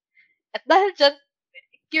 At dahil dyan,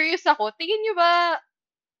 curious ako, tingin nyo ba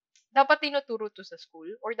dapat tinuturo to sa school?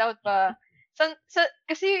 Or dapat ba,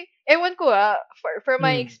 kasi, ewan ko for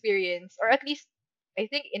my experience, or at least, I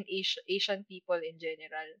think in Asian people in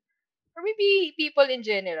general, or maybe people in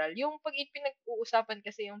general, yung pag pinag-uusapan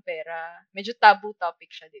kasi yung pera, medyo taboo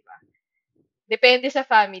topic siya, di ba? Depende sa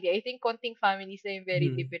family. I think konting families na yung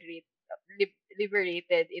very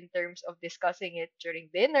liberated in terms of discussing it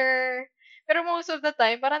during dinner. Pero most of the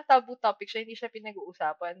time, parang taboo topic siya, hindi siya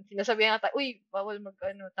pinag-uusapan. Sinasabihan nga tayo, bawal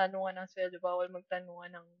tanungan ng sweldo, bawal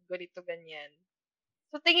magtanungan ng ganito, ganyan.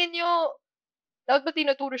 So, tingin nyo, dapat ba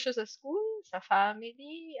tinuturo siya sa school? Sa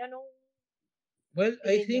family? Well,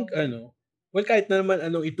 I think, kahit naman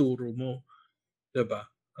anong ituro mo, diba?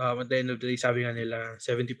 At the end of the day, sabi nga nila,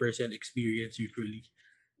 70% experience usually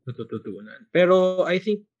natututunan. Pero I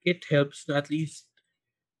think it helps na at least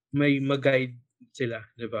may mag-guide sila,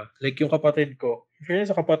 diba? Like yung kapatid ko,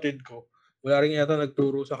 sa kapatid ko, wala rin yata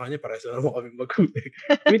nagturo sa kanya, para sa naman kami mag-utek.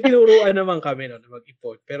 May tinuruan naman kami na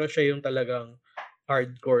mag-ipon, pero siya yung talagang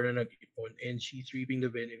hardcore na nag-ipon, and she's reaping the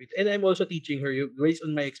benefits. And I'm also teaching her based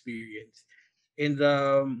on my experience. And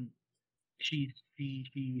she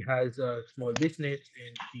has a small business,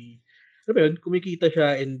 and kumikita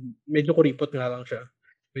siya, and medyo kuripot nga lang siya.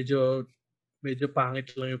 Medyo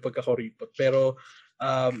pangit lang yung pagkakuripot. Pero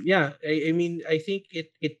I mean, I think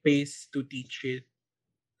it pays to teach it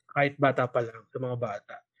kahit bata pa lang sa mga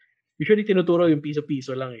bata. Usually tinuturo yung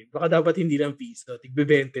piso-piso lang eh. Baka dapat hindi lang piso,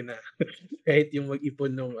 tig-20 na. Kahit yung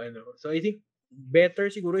mag-ipon nung ano. So I think better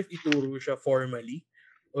siguro if ituro siya formally.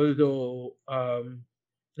 Although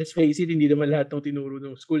let's face it, hindi naman lahat ng tinuro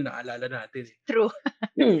ng school naalala natin. True.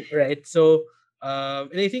 Right? So,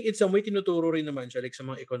 and I think in some way tinuturo rin naman siya like sa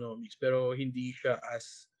mga economics, pero hindi siya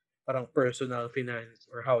as parang personal finance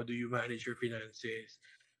or how do you manage your finances.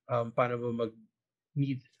 Paano ba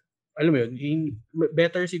mag-need. Alam mo yun,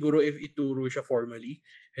 better siguro if ituro siya formally,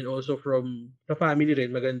 and also from the family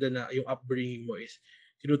rin, maganda na yung upbringing mo is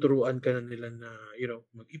tinuturuan ka na nila na,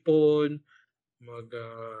 mag-ipon,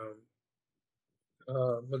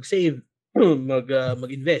 mag-save,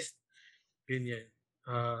 mag-invest. Ganyan.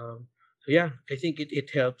 So yeah, I think it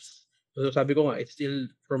helps. So sabi ko nga, it's still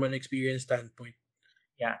from an experience standpoint.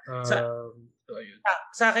 Yeah. So ayun.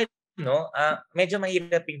 Sa akin no, medyo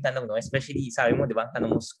mahirap yung tanong, no? Especially, sabi mo, di ba,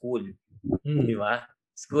 tanong mo school. Di ba?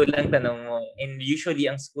 School ang tanong mo. And usually,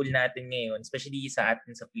 ang school natin ngayon, especially sa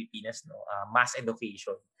atin sa Pilipinas, no, mass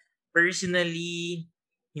education. Personally,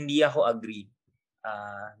 hindi ako agree.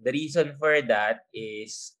 The reason for that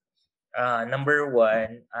is, number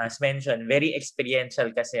one, as mentioned, very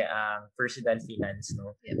experiential kasi ang personal finance,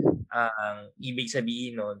 no? Ang ibig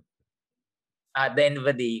sabihin, no, at the end of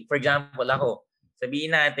the day, for example, ako,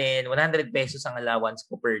 sabihin natin, 100 pesos ang allowance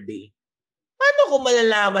ko per day. Paano ko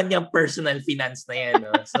malalaman yung personal finance na yan?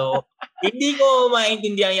 No? So, hindi ko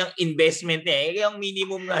maintindihan yung investment niya. Yung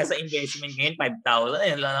minimum nga sa investment ngayon, 5,000.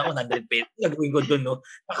 Ayun lang ako, 100 pesos. Gagawin ko doon, no?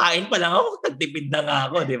 Kakain pa lang ako, tagtipid na nga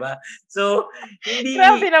ako, di ba? So, hindi...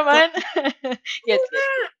 Grabe naman. Yes.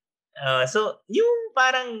 So, yung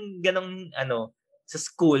parang ganong, sa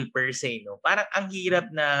school per se, no? Parang ang hirap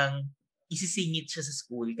ng isisingit siya sa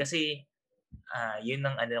school kasi yun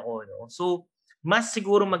ang ko, no? So, mas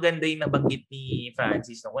siguro maganda yung nabanggit ni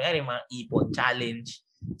Francis, no? Kung yung mga ipon, challenge.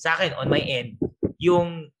 Sa akin, on my end,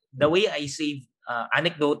 yung the way I save,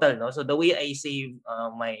 anecdotal, no? So, the way I save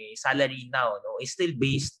my salary now, no, is still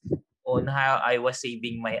based on how I was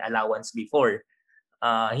saving my allowance before.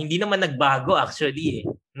 Hindi naman nagbago actually.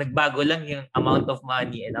 Nagbago lang yung amount of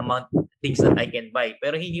money and amount of things that I can buy.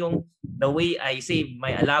 Pero yung the way I save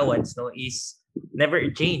my allowance, no, is never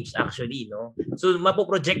changed actually, no. So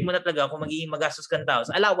mapoproject mo na talaga kung magiging magastos kang tao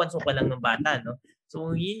sa allowance mo pa lang ng bata, no.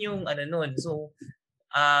 So yun yung noon. So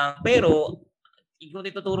pero kung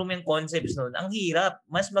ituturo mo yung concepts noon, ang hirap.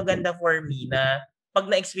 Mas maganda for me na pag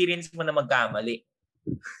na-experience mo na magkamali.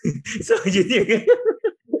 So yun yung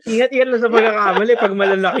Ingat-ingat lang sa pagkakamali pag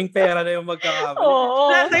malalaking pera na yung magkakamali. Oo.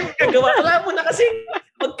 Lahat tayo magkagawa. Wala mo na kasi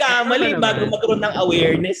magkamali bago magkaroon ng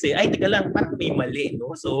awareness eh. Ay, teka lang, parang may mali,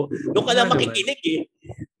 no? So, doon ka lang makikinig eh.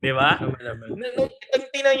 Di ba? Nung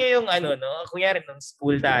tingnan nyo yung no? Kunyari, nung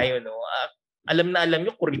school tayo, no? Alam na alam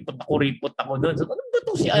nyo, kuripot ako doon. So, ano ba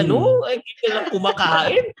ito si Ay, dito lang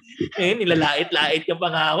kumakain. Nilalait-lait yung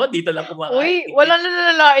pangawa. Dito lang kumakain. Uy, wala na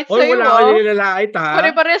nilalait sa'yo. Wala ka nilalait, ha?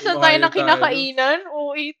 Pare-pares na tayo ng kinakainan.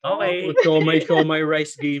 Uy, ito. Okay. Show my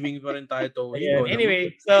rice gaming pa rin tayo to.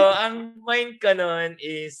 Anyway, so, ang point ko nun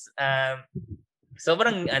is,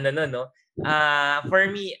 sobrang no?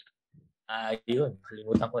 For me, yun,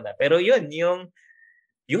 kalimutan ko na. Pero yun.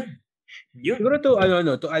 Siguro to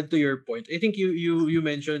add to your point, I think you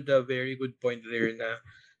mentioned a very good point there na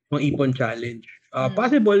mga ipon challenge.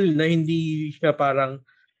 Possible na hindi siya parang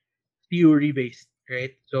theory based,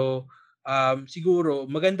 right? So siguro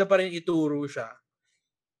maganda pa rin ituro siya.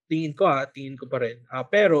 Tingin ko pa rin.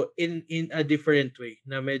 Pero in a different way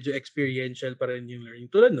na medyo experiential pa rin yung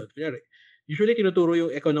learning. Tulad no, usually tinuturo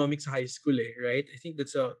yung economics sa high school right? I think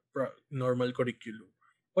that's a normal curriculum.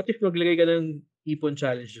 What if maglagay ka ng ipon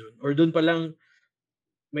challenge doon? Or doon pa lang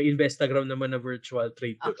may Investagram naman na virtual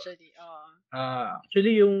trade. Actually,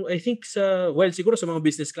 actually yung I think siguro sa mga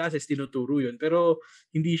business classes tinuturo yun, pero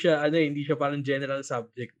hindi siya parang general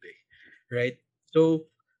subject right? So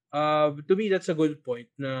to me that's a good point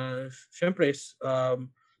na syempre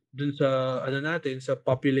dun sa natin sa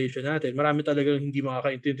population natin, marami talagang hindi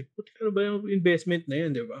makakaintindi. Ano ba yung investment na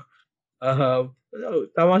yan, di ba?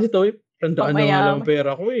 Tama si Toy. Tandaan na nga lang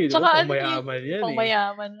pera ko Tsaka pangmayaman yan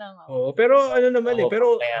pangmayaman lang. Oo, pero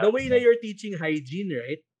pero the way na you're teaching hygiene,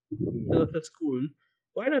 right? Sa school,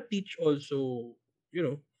 why not teach also,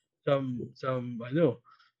 some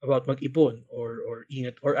about mag-ipon or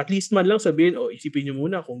ingat, or at least man lang sabihin, isipin niyo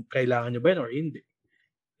muna kung kailangan niyo ba yan or hindi.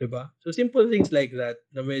 Diba? So simple things like that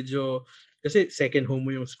na medyo, kasi second home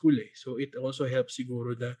mo yung school so it also helps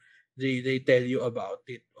siguro na they tell you about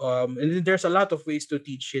it. And then there's a lot of ways to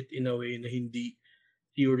teach it in a way na hindi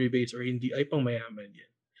theory-based or hindi, ay pang mayaman yan.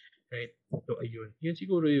 Right? So, ayun. Yun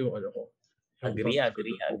siguro yung ko. Agree. Yung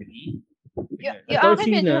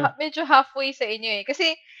akin medyo halfway sa inyo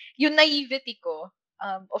Kasi yung naivety ko,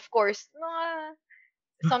 of course, mga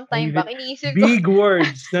sometime back, iniisip ko. Big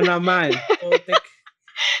words na naman.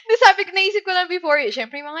 Naisip ko lang before,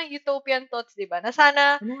 syempre mga utopian thoughts, di ba? Na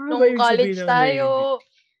sana nung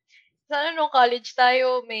college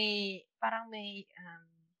tayo, may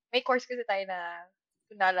course kasi tayo na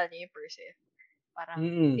kunala niyo yung Persef. Parang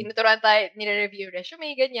tinuturuan tayo, nire-review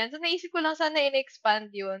resume, ganyan. So naisip ko lang sana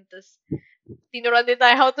in-expand yun. Tapos tinuruan din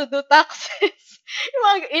tayo how to do taxes. Yung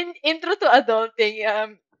mga intro to adulting.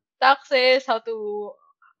 Taxes, how to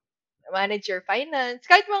manage your finance.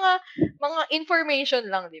 Kahit mga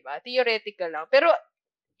information lang, di ba? Theoretical lang. Pero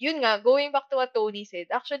yun nga, going back to what Tony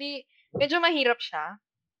said, actually, medyo mahirap siya.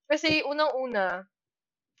 Kasi unang-una,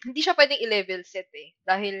 hindi siya pwedeng i-level set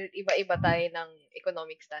Dahil iba-iba tayo ng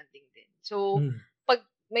economic standing din. So, pag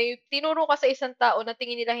may tinuro ka sa isang tao na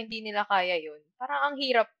tingin nila hindi nila kaya yun, parang ang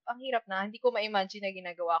hirap na, hindi ko ma-imagine na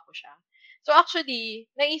ginagawa ko siya. So actually,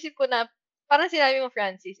 naisip ko na, parang sinabi mo,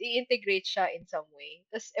 Francis, i-integrate siya in some way.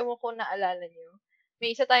 Tapos, ewan ko naalala niyo,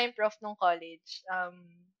 may isa tayong prof nung college,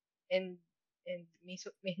 and may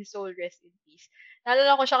his soul rest in peace.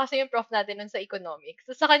 Naalala ko siya kasi yung prof natin nun sa economics.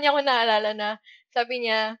 So, sa kanya ko naalala na, sabi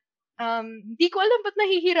niya, hindi ko alam ba't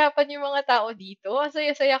nahihirapan yung mga tao dito. Ang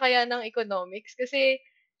saya-saya kaya ng economics. Kasi,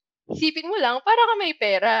 isipin mo lang, para ka may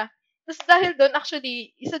pera. Tapos dahil doon,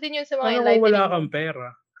 actually, isa din yun sa mga Paano kung enlightening. wala kang pera?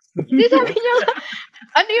 Hindi, sabi niya,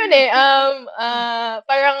 ano yun eh,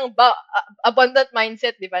 parang abundant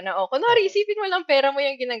mindset, di ba? Na, kunwari, isipin mo lang pera mo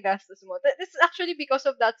yung ginagastos mo. That's actually because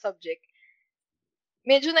of that subject.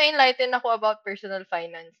 Medyo na-enlighten ako about personal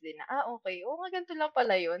finance din. Okay. Nga, ganito lang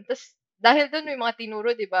pala yun. Tapos, dahil doon may mga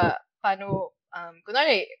tinuro, di ba, paano,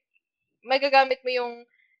 kunwari, magagamit mo yung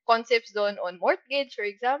concepts doon on mortgage, for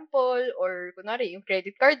example, or kunwari, yung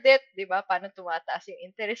credit card debt, di ba, paano tumataas yung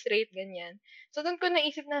interest rate, ganyan. So, doon ko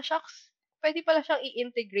naisip na, shucks, pwede pala siyang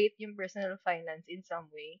i-integrate yung personal finance in some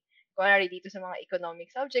way. Kunwari, dito sa mga economic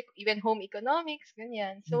subject, even home economics,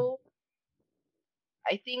 ganyan. So,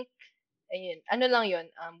 I think, ayun, ano lang yun,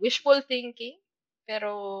 wishful thinking,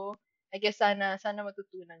 pero, I guess sana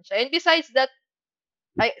matutunan siya. And besides that,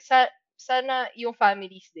 sana yung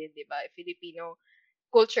families din, di ba? Filipino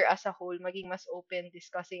culture as a whole, maging mas open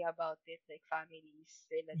discussing about it, like families,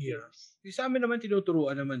 relatives. Yeah. Sa amin naman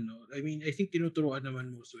tinuturuan naman, no? I mean, I think tinuturuan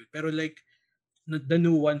naman most of it. Pero like, the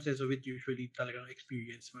nuances of it usually talagang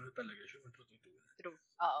experience mo na talaga siya matututunan. True.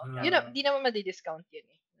 Oo. Yun na, di naman madi-discount yun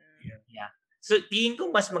eh. Yeah. So, tingin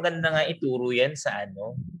ko mas maganda nga ituro yan sa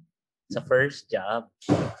sa first job.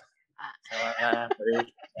 Sa mga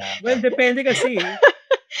first job. Well, depende kasi.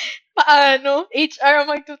 Paano? HR ang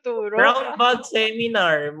magtuturo? Brown bag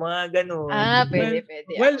seminar, mga ganun. Pwede.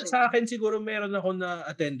 Well, sa akin siguro meron ako na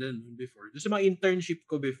attendant before. Doon sa mga internship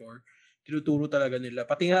ko before, tinuturo talaga nila.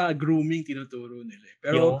 Pati nga grooming tinuturo nila.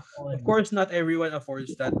 Pero, of course, not everyone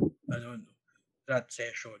affords that, that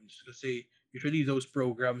sessions. Kasi, usually those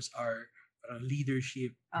programs are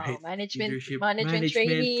leadership, right? Management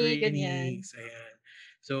training, ganyan. Ayan.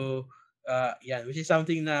 So, which is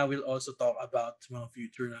something na we'll also talk about sa mga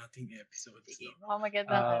future nating episodes. Sige,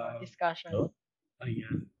 magandang discussion.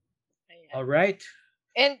 Ayan. Alright.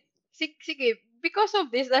 And, sige, because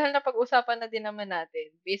of this, dahil napag-usapan na din naman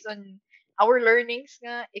natin, based on our learnings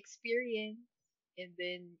nga, experience, and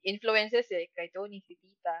then influences kay Tony, si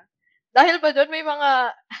Tita. Dahil ba doon may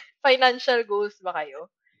mga financial goals ba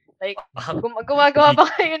kayo? Like, gumagawa ba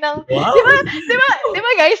kayo ng, wow. Di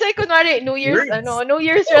ba guys, like, kunwari, New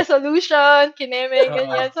Year's resolution, kineme,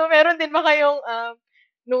 ganyan. So, meron din ba kayong,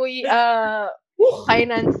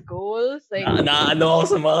 finance goals? Like, naano ako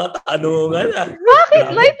sa mga tanungan. Bakit?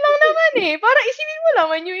 Light lang naman eh. Para isipin mo lang,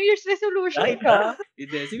 may New Year's resolution ka.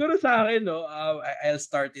 Hindi. Siguro sa akin, I'll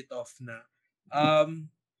start it off na.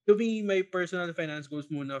 To me, my personal finance goals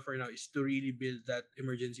muna for now is to really build that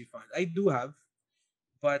emergency fund. I do have,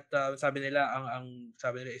 but sabi nila, ang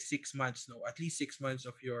sabi nila is 6 months, at least 6 months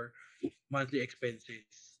of your monthly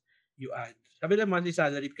expenses you add. Sabi nila monthly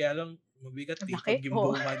salary, kaya lang mabigat yung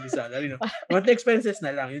buong monthly salary. No? Monthly expenses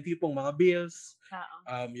na lang, yung tipong mga bills,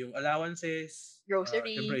 yung allowances,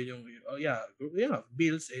 grocery, syempre yung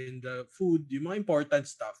bills and food, yung mga important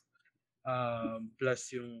stuff.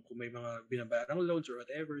 Plus yung kung may mga binabayarang loans or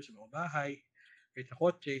whatever sa mga bahay, kahit sa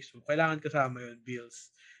kotse, so kailangan kasama yun,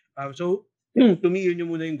 bills. So, to me, yun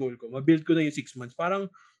yung muna yung goal ko. Ma-build ko na yung 6 months. Parang,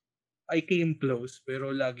 I came close,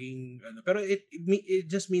 pero laging, pero it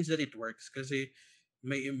just means that it works. Kasi,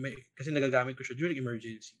 kasi nagagamit ko siya during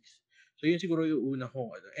emergencies. So, yun siguro yung una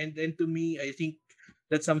ko. And to me, I think,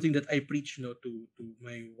 that's something that I preach, to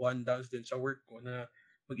my one-downs din sa work ko, na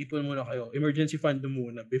mag-ipon muna kayo. Emergency fund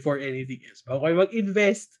muna before anything else. Bago kayo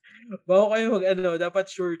mag-invest, bago kayo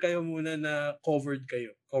dapat sure kayo muna na covered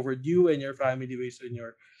kayo. Covered you and your family based on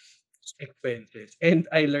your expenses. And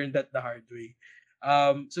I learned that the hard way.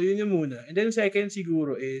 So yun yung muna. And then second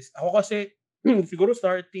siguro is, ako kasi, siguro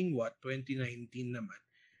starting 2019 naman,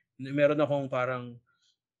 meron akong parang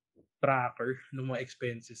tracker ng mga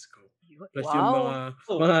expenses ko. Plus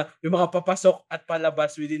yung mga papasok at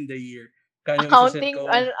palabas within the year. Accounting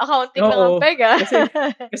lang ang pega.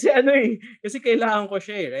 kasi kasi kailangan ko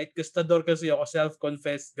siya right? Gastador kasi ako,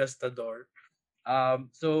 self-confessed gastador.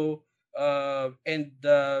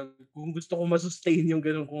 Kung gusto ko masustain yung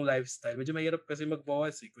ganun kong lifestyle, medyo mahirap kasi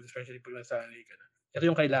magbawas especially pag nasanay ka na. Ito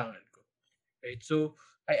yung kailangan ko. Right? So,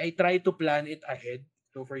 I try to plan it ahead.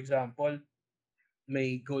 So, for example,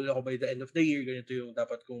 may goal ako by the end of the year, ganito yung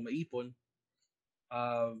dapat kong maipon.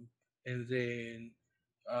 And then,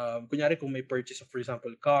 kunyari kung may purchase of, for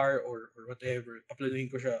example, car or whatever, paplanuhin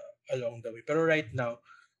ko siya along the way. Pero right now,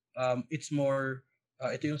 it's more,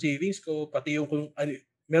 ito yung savings ko, pati yung kung,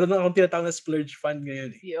 meron na akong tinatawag na splurge fund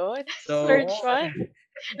ngayon eh. Yun. So, Splurge fund.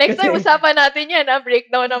 Next time, usapan natin yan,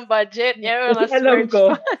 breakdown ng budget. Yan, mga kasi alam splurge ko,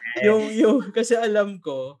 fund. kasi alam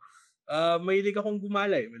ko, mahilig akong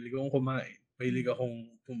gumalay, mahilig akong kumain, mahilig akong,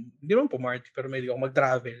 hindi naman pumarty, pero mahilig akong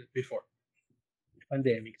mag-travel before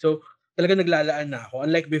pandemic. So, talaga naglalaan na ako.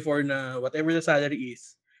 Unlike before na whatever the salary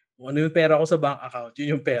is, kung ano yung pera ko sa bank account,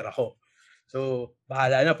 yun yung pera ko. So,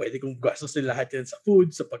 bahala na. Pwede kong gastusin lahat yan sa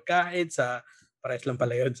food, sa pagkain, sa pares lang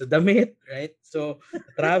pala yun sa damit, right? So,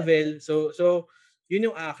 travel. So,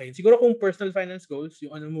 yun yung akin. Siguro kung personal finance goals,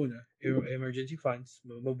 yung ano muna, emergency funds,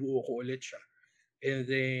 mabuo ko ulit siya. And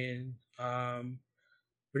then,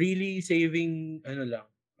 really saving,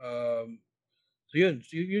 so yun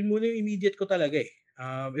muna yung immediate ko talaga eh.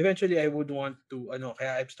 Eventually, I would want to,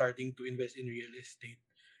 kaya I'm starting to invest in real estate.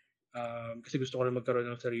 Kasi gusto ko rin magkaroon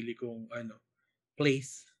ng sarili kong,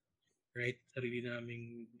 place. Right? Sarili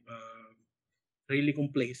kong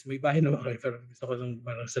place. May bahay naman kayo, pero gusto ko ng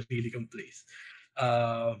parang sarili kong place.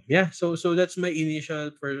 So that's my initial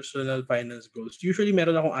personal finance goals. Usually,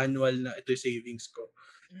 meron akong annual na ito yung savings ko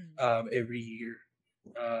every year.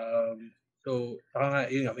 So,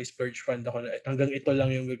 yun nga, may splurge fund ako na hanggang ito lang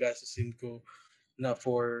yung gagastusin ko na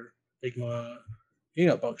for like mga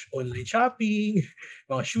pang online shopping,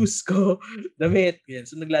 mga shoes ko, damit, yan.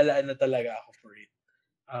 So naglalaan na talaga ako for it.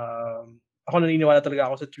 Ako naniniwala talaga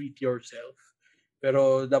ako sa treat yourself.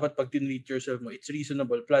 Pero dapat pag treat yourself mo, it's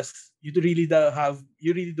reasonable. Plus, you really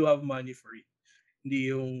do have money for it.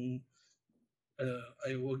 Hindi yung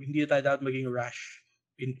hindi tayo dapat maging rash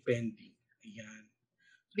in spending. Ayan.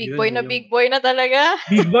 Big boy na talaga.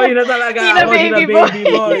 Big boy na talaga. Hindi na baby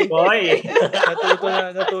boy.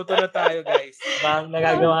 Natuto na tayo, guys. Bang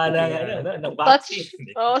nagagawa ng vaccine.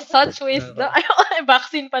 Such wisdom.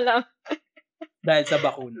 Vaccine pa lang. Dahil sa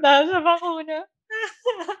bakuna.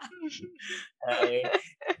 Okay.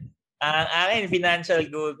 Ang akin, financial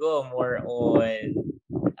goal ko, more on,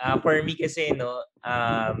 for me kasi,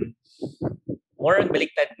 more on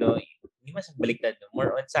baliktad, hindi mas baliktad,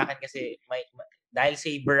 more on sa akin kasi, dahil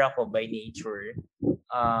saver ako by nature,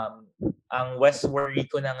 ang worry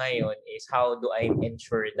ko na ngayon is how do I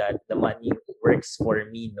ensure that the money works for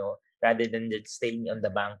me, rather than just staying on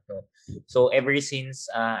the bank, So ever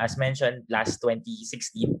since, as mentioned, last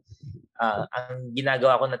 2016, ang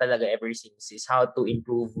ginagawa ko na talaga ever since is how to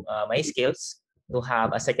improve my skills to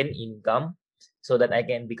have a second income so that I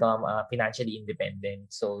can become financially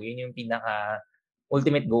independent. So yun yung pinaka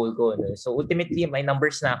ultimate goal ko. So ultimately, may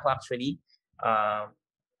numbers na ako actually.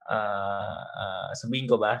 Sabihin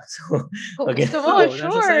ko ba? So, kung gusto mo,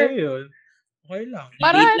 sure. Yun. Okay lang.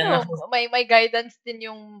 Para may guidance din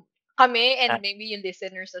yung kami and maybe yung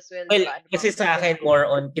listeners as well. Well, kasi sa akin, more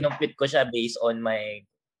on, kinumpit ko siya based on my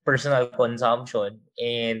personal consumption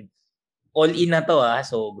and all-in na to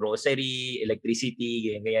So, grocery,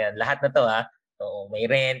 electricity, ganyan. Lahat na to So, may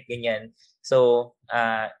rent, ganyan. So,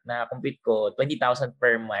 na-compute ko, 20,000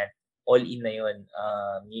 per month. All-in na yun.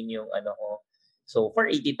 Yun yung ko. So, for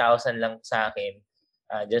 80,000 lang sa akin,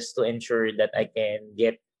 just to ensure that I can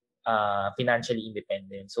get financially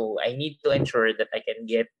independent. So, I need to ensure that I can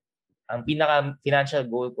get, ang pinaka-financial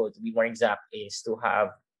goal ko, to be more exact, is to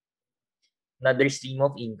have another stream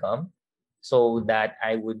of income so that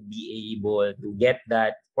I would be able to get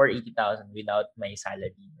that for 80,000 without my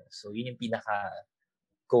salary. So, yun yung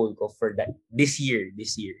pinaka-goal ko for that this year.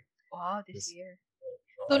 Wow, this year.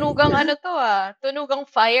 Tunugang tunugang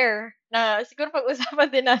fire na siguro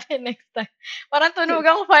pag-usapan din natin next time. Parang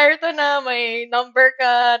tunugang fire to na may number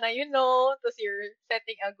ka na tapos you're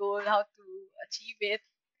setting a goal how to achieve it.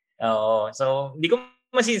 Oo. So, hindi ko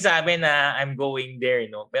masasabi na I'm going there,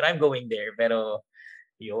 pero I'm going there. Pero,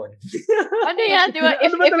 yun. Ano yan? Di ba?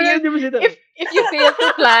 If you fail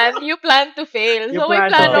to plan, you plan to fail. So, may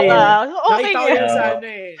plano ka. So, okay. Nakita ko yun sa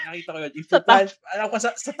Nakita ko yun. If you plan, alam ko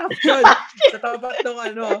sa top yun. Sa tapat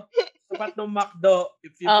ng McDo,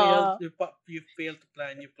 if you fail to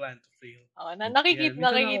plan, you plan to fail. Nakikita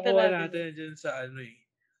natin dyan sa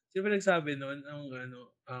Sino ba nagsabi noon,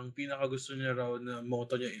 ang pinakagusto niya raw na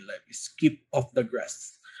motto niya in life is keep off the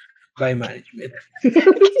grass by management.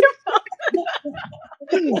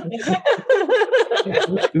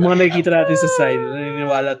 Yung mga nakikita natin sa side,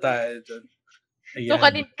 naniniwala tayo doon. So,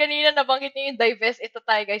 kanina nabanggit niyo yung divest. Ito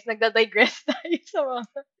tayo, guys. Nagda-digress tayo sa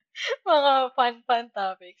mga fun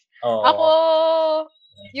topics. Ako,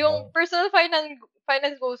 yung personal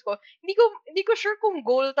finance goals ko, hindi ko sure kung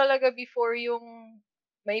goal talaga before yung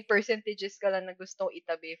may percentages ka lang na gustong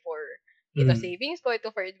itabi for ito savings ko, ito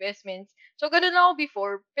for investments. So, ganun lang ako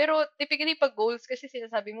before. Pero, typically, pag goals, kasi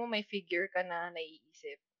sinasabi mo, may figure ka na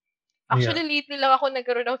naiisip. Actually, lately lang ako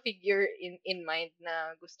nagkaroon ng figure in mind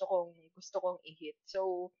na gusto kong i-hit.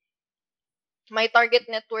 So, my target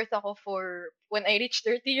net worth ako for when I reach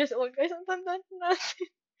 30 years old, guys, ang tanda natin.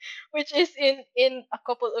 Which is in a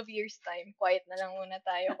couple of years time. Quiet na lang muna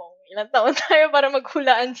tayo kung ilang taon tayo para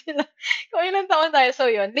maghulaan sila. Kung ilang taon tayo. So,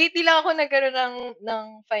 yun. Lately lang ako nagkaroon ng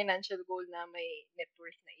financial goal na may net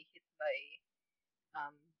worth na i-hit by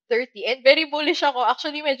 30. And very bullish ako.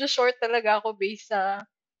 Actually, medyo short talaga ako based sa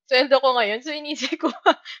sweldo ko ngayon. So, inisip ko,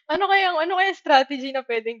 ano kaya strategy na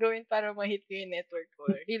pwedeng gawin para ma-hit ko yung net worth ko?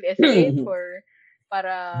 Real estate or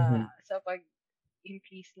para sa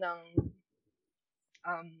pag-increase ng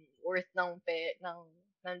worth ng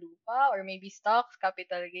lupa or maybe stocks,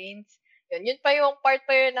 capital gains. Yun pa yung part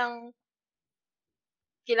pa yun ng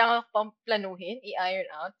kailangan pang planuhin, i-iron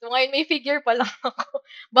out. So ngayon may figure pa lang ako.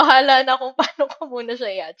 Bahala na kung paano ko muna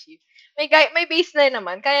siya i-achieve. May baseline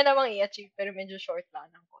naman, kaya namang i-achieve pero medyo short lang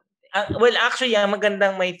ng konti. Well, actually, ang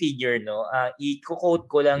magandang may figure, no, i-quote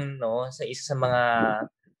ko lang, no, sa isa sa mga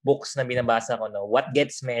books na binabasa ko, no, what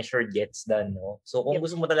gets measured gets done, no. So kung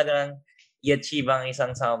gusto mo talagang i-achieve ang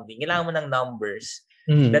isang something, kailangan mo ng numbers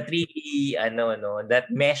that really, that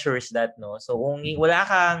measures that, no. So kung wala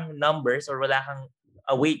kang numbers or wala kang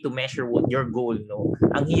a way to measure what your goal, no,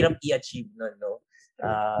 ang hirap i-achieve nun, no.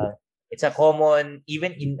 It's a common,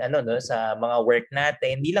 even in, sa mga work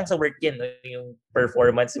natin, hindi lang sa work yan, no, yung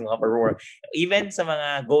performance, yung mga performance, even sa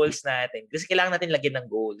mga goals natin, kasi kailangan natin lagyan ng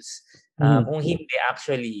goals. Kung hindi,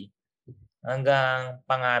 actually, hanggang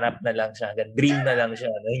pangarap na lang siya, hanggang dream na lang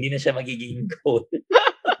siya, no? Hindi na siya magiging goal.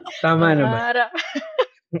 Tama naman.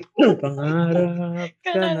 Pangarap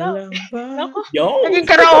ka na lang ba? Naging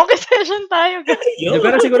karaoke session tayo, guys.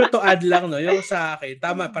 Pero siguro to add lang, no, yung sa akin,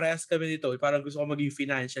 tama, parehas kami dito, parang gusto ko maging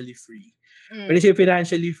financially free. Pero yung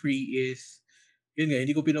financially free is, yun nga,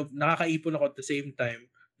 hindi ko nakakaipon ako at the same time,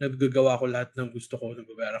 nagagawa ko lahat ng gusto ko,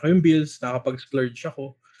 nagbabayaran ko yung bills, nakapag-splurge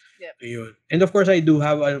ako. Yep. Ayun. And of course, I do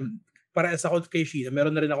have, parehas ako kay Sheena,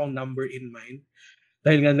 meron na rin akong number in mind.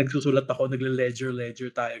 Dahil nga nagsusulat ako, nagle-ledger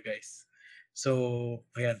tayo, guys. So,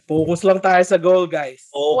 ayan. Focus lang tayo sa goal,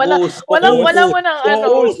 guys. Focus. Wala mo ng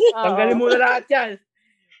Tanggalin mo na lahat yan.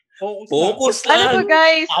 Focus lang. Ano to,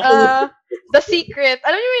 guys? The secret.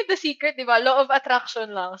 Alam niyo yung the secret, di ba? Law of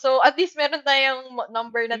attraction lang. So, at least meron tayong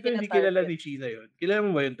number na tinatarget. Hindi kilala ni Sheena yun. Kilala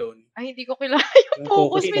mo ba yun, Tony? Ay, hindi ko kilala yung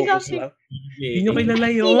focus. May something. Hindi nyo kilala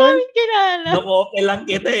yun? Hindi namin kilala. Okay lang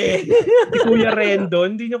kita eh. Si Kuya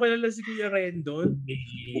Rendon? Hindi nyo kilala si Kuya Rendon?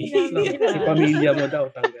 Si pamilya mo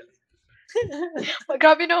daw, tanggal.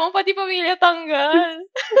 Grabe naman, pati pamilya tanggal.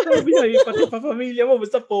 Sabi niya, pati pa pamilya mo,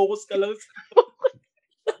 basta focus ka lang.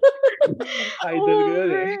 Idol ko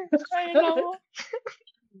yun eh.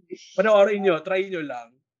 Panoorin nyo, try nyo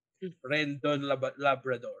lang. Rendon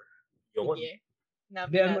Labrador. Yun.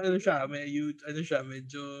 Ano siya,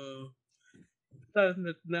 medyo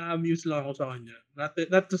na-amuse lang ako sa kanya.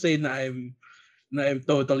 Not to say na I'm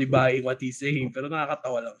totally buying what he's saying, pero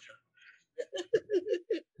nakakatawa lang siya.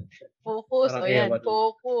 Focus, o yan,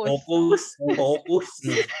 focus.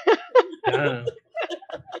 Yeah.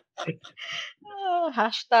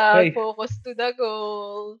 Hashtag focus to the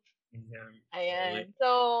goal. Ayan.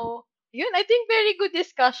 So, yun, I think very good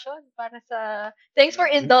discussion para sa, thanks for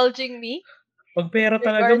indulging me. Pag pera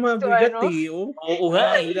talaga mabigat eh. Oo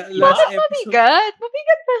nga. Last episode.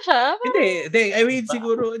 Mabigat ba siya? Hindi. I mean,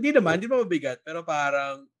 siguro, hindi pa mabigat, pero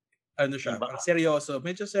parang, siya, parang seryoso.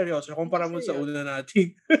 Medyo seryoso. Kumpara mo sa una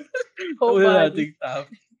nating top.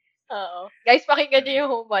 Oo. Guys, pakinggan niyo yung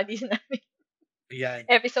home bodies namin. Ayan.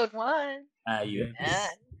 Episode 1. Ayun.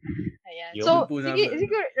 Ayan. So, sige,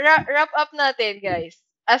 wrap up natin, guys.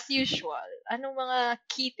 As usual, anong mga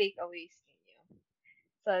key takeaways ninyo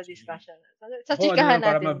sa discussion? Sa chikahan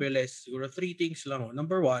natin. Para mabilis. Siguro 3 things lang.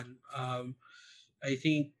 Number 1, I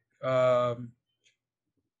think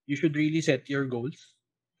you should really set your goals.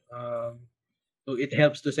 So it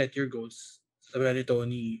helps to set your goals. Sabi ni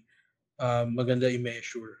Tony, maganda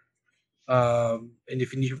i-measure. And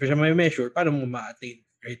if hindi pa siya may measure, paano mo ma-attain?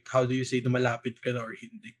 Right? How do you say na malapit ka na or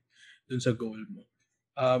hindi dun sa goal mo?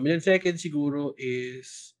 And second siguro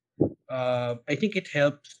is, I think it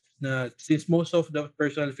helps na since most of the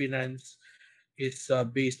personal finance is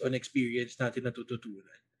based on experience natin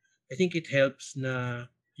natututunan. I think it helps na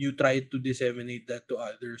you try to disseminate that to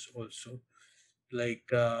others also. Like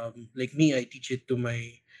me, I teach it to my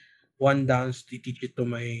one dance, I teach it to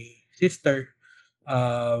my sister.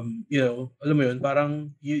 Alam mo yun,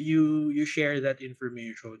 parang you share that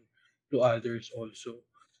information to others also.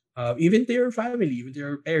 even to your family, even to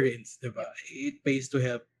your parents, diba? It pays to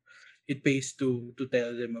help. It pays to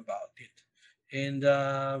tell them about it. And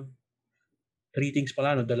three things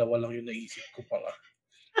pala, no? Dalawa lang yung naisip ko pala.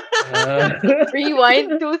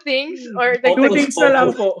 Rewind 2 things or the Two things na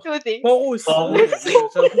lang po. 2 things. Focus. Focus.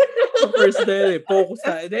 Sa first na yun eh. Focus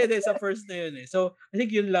na. Hindi, sa first na yun eh. So, I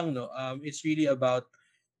think yun lang, no? It's really about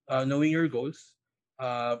knowing your goals.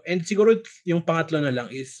 And siguro yung pangatlo na lang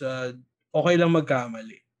is okay lang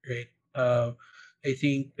magkamali. Right? I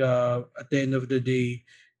think at the end of the day,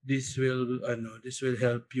 this will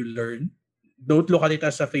help you learn. Don't look at it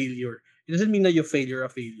as a failure. It doesn't mean that you fail, you're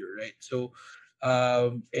a failure, right? So,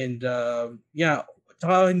 yeah,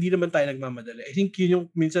 tsaka hindi naman tayo nagmamadali. I think yun yung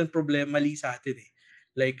minsan problema mali sa atin eh.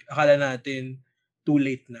 Like, akala natin too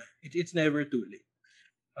late na. It's never too late.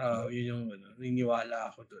 Yun yung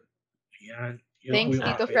niniwala ako dun. Yan. Thanks,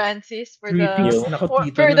 Tito Francis, for Three the things. Naku,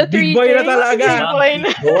 tito for the na. Big 3 boy na things. talaga. Big boy na.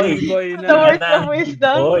 Big boy na. The words of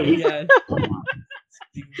wisdom. Boy. Yan.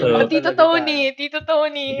 Oh, Tito Tony.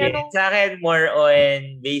 Sa akin, more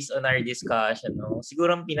on, based on our discussion, no,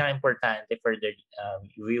 siguro ang pinaka-importante for the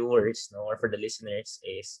viewers, no, or for the listeners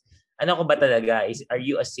is, ano ko ba talaga? Are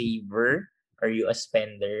you a saver? Are you a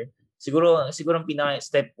spender? Siguro ang pinaka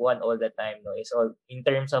step 1 all the time, no, is all in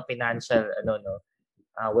terms of financial,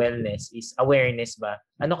 wellness is awareness ba?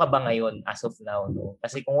 Ano ka ba ngayon as of now, no?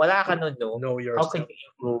 Kasi kung wala ka nun, no, how can you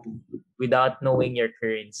improve without knowing your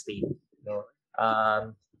current state, no?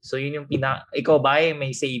 So yun yung ikaw ba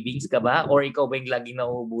may savings ka ba or ikaw ba yung laging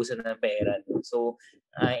nauubusan ng pera? So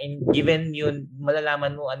and given yun,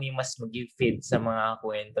 malalaman mo ano yung mas mag-fit sa mga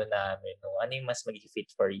kwento namin, no? Ano yung mas mag-fit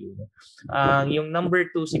for you, no? Yung number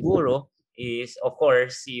 2 siguro is of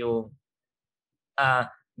course yung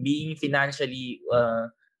being financially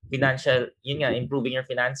yun nga, improving your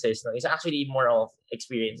finances, no, is actually more of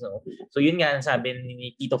experience, no. So yun nga sabi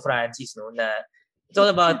ni Tito Francis, no, na it's all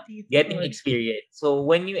about getting experience. So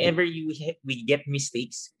whenever we get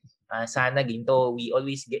mistakes, sana ginto, we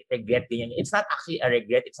always regret ganyan. It's not actually a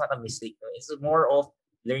regret, it's not a mistake, no? It's more of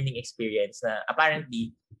learning experience na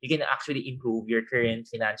apparently you can actually improve your current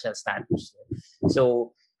financial status, no?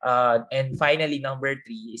 So and finally, number 3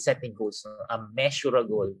 is setting goals, no? A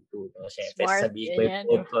measurable goal, no? Siyempre,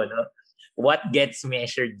 sabihin ko, no? What gets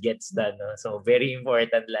measured gets done, no? So very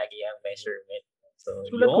important lagi ang measurement. So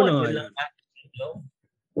sulat ko na lang.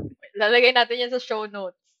 Lalagay natin yan sa show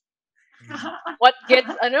notes. What gets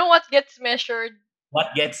measured?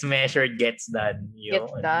 What gets measured gets done.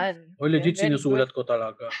 Gets done. Legit sinusulat ko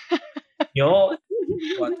talaga.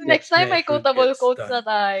 Next time may quotable quotes na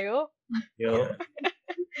tayo.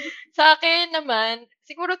 Sa akin naman,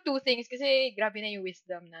 siguro 2 things kasi grabe na yung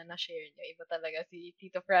wisdom na na-share niyo. Iba talaga si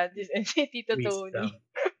Tito Francis and si Tito Tony.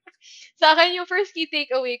 Sa akin, yung first key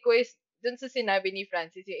takeaway ko is dun sa sinabi ni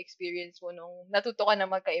Francis, yung experience mo nung natuto ka na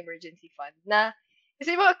magka-emergency fund. Na,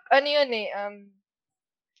 kasi ba,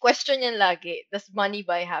 question yan lagi, does money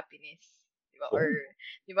buy happiness? Diba? Or,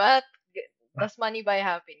 diba, does money buy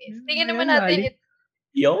happiness? Tingnan naman natin,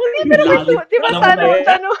 diba,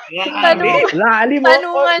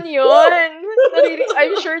 tanungan yun.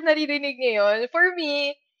 I'm sure naririnig niyo yun. For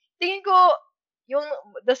me, tingin ko, yung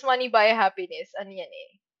does money buy happiness, ano yan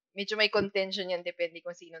eh, medyo may contention yan, depende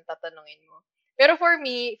kung sinong tatanungin mo. Pero for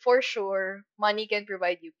me, for sure, money can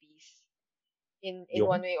provide you peace in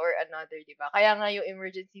one way or another, di ba? Kaya nga yung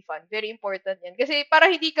emergency fund, very important yan. Kasi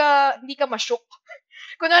para hindi ka ma-shook.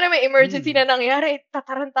 Kunwari may emergency na nangyari,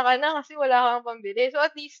 tataranta ka na kasi wala kang pambili. So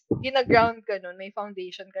at least, gina-ground ka nun, may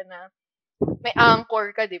foundation ka na, may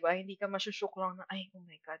anchor ka, di ba? Hindi ka masushook lang na, ay, oh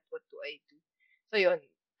my God, what do I do? So yun,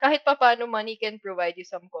 kahit pa paano, money can provide you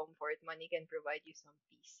some comfort, money can provide you some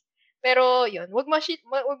peace. Pero yun, wag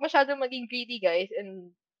masyadong maging greedy, guys, and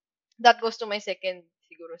that goes to my second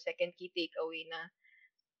key takeaway na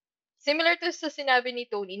similar to sa sinabi ni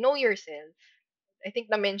Tony, know yourself. I think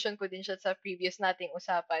na-mention ko din siya sa previous nating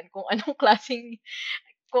usapan kung anong klaseng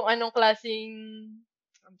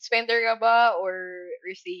spender ka ba or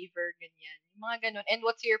saver, ganyan. Yung mga ganun. And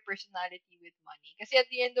what's your personality with money? Kasi at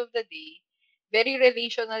the end of the day, very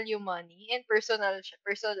relational yung money and personal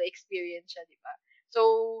experience siya, di ba?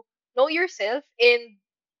 So, know yourself. And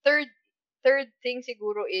third thing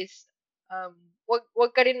siguro is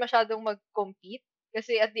wag ka rin masyadong mag-compete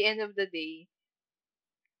kasi at the end of the day,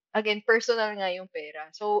 again, personal nga yung pera.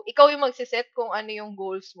 So, ikaw yung magsiset kung ano yung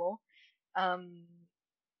goals mo.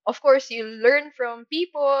 Of course, you learn from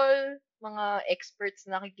people, mga experts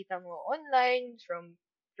na nakikita mo online, from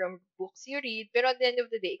books you read, pero at the end of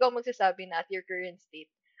the day, ikaw magsasabi na at your current state,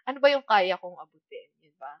 ano ba yung kaya kong abutin?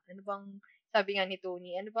 Yun ba? Ano bang, sabi nga ni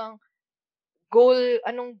Tony, ano bang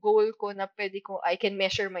anong goal ko na pwede ko, I can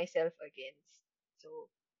measure myself against. So,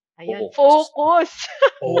 ayan, Focus. focus.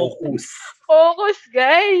 Focus. Focus,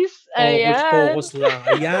 guys. Ayan. Focus lang.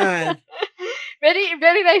 Ayan. Very,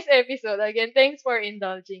 very nice episode. Again, thanks for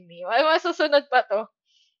indulging me. May masusunod pa to.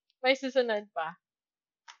 May susunod pa.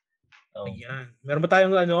 Oh. Ayan. Meron ba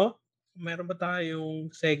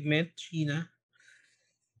tayong segment, Sheena?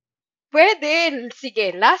 Pwede.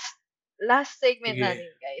 Sige, last segment Sige.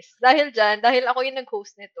 natin, guys. Dahil ako yung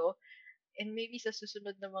nag-host nito, and maybe sa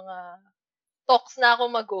susunod na mga talks na ako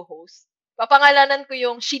mag-host, papangalanan ko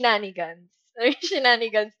yung shenanigans.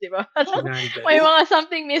 Shenanigans, di ba? Shenanigans. May mga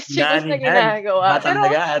something mischievous na ginagawa.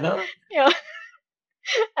 Batandaga, ano? Yun.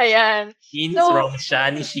 Ayan. From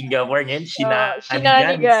Shani, Singapore, yan,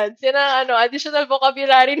 shenanigans. Yan ang additional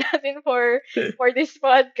vocabulary natin for this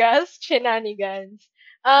podcast, shenanigans.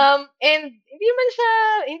 And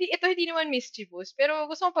hindi naman mischievous, pero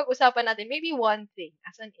gusto kong pag-usapan natin maybe one thing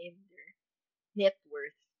as an ender, net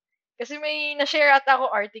worth. Kasi may na-share ata ako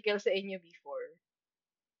article sa inyo before.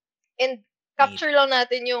 And capture lang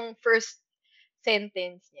natin yung first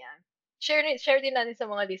sentence niya. Share din natin sa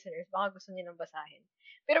mga listeners, baka gusto niyo nang basahin.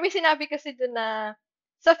 Pero may sinabi kasi doon na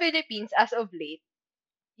sa Philippines as of late,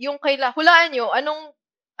 yung hulaan nyo,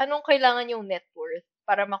 anong kailangan yung net worth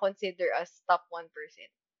para ma-consider as top 1%?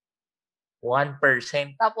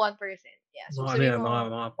 1%? Top 1%. Yeah. So,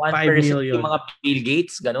 mga 5 million. Yung mga Bill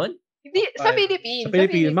Gates, ganun? Hindi, sa Philippines. Sa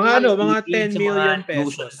Philippines. Mga 10 million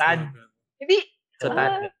pesos. Hindi.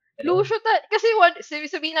 Lusutan. Lusutan. Kasi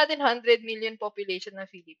sabihin natin 100 million population ng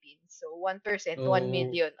Philippines. So, 1%, 1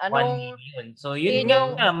 million. 1 million. So, yun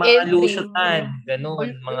yung mga lusutan.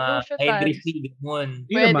 Ganun. Mga Edrisi. Ganun.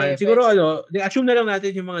 Yun naman. Siguro, assume na lang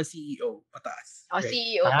natin yung mga CEO pataas.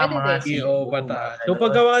 CEO. Pwede din. CEO pataas. So,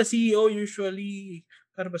 pagka mga CEO, usually,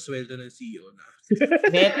 ano ba sweldo ng CEO na?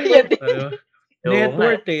 Net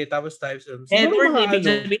worth tapos times net worth ibig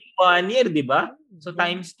sabihin 1 year, di ba? So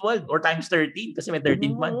times 12 or times 13 kasi may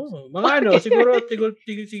 13 months. Mga siguro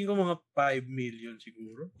mga 5 million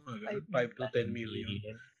siguro. 5 to 10 million.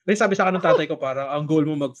 May sabi sa akin ng tatay ko parang ang goal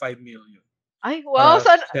mo mag 5 million. Ay, wow.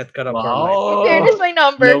 Set ka na for life. In fairness, may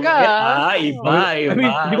number ka. Iba. I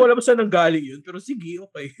mean, hindi ko alam saan nanggaling yun, pero sige,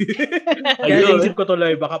 okay. Kaya naisip ko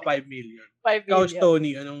tuloy, baka 5 million. 5 million. Ikaw,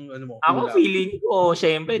 Tony, ano mo? Ako feeling ko,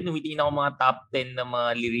 syempre, numitingin ako mga top 10 na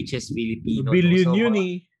mga richest Filipino. Billion yun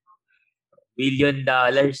eh. $1 billion,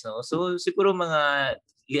 no? So, siguro mga,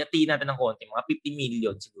 lihatiin natin ng konti, mga 50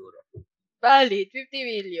 million siguro. Valid, 50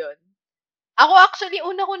 million. Ako actually,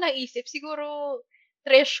 una ko naisip, siguro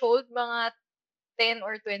threshold, mga 10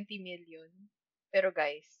 or 20 million. Pero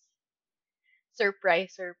guys,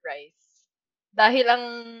 surprise. Dahil ang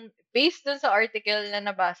based dun sa article na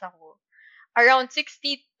nabasa ko, around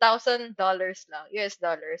 $60,000 lang, US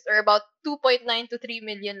dollars, or about 2.9 to 3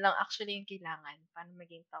 million lang actually yung kailangan para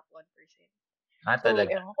maging top 1%.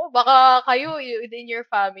 Talaga. So, baka kayo within your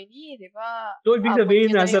family, di ba? So, ibig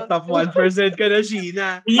sabihin, nasa top 1% ka na,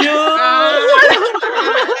 Sheena.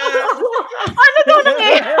 Ano to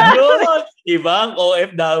nangyayari? Ibang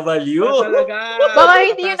OFW. Baka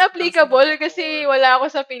hindi yun applicable kasi wala ako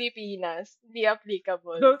sa Pilipinas. Hindi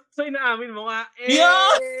applicable. So inaamin mo nga.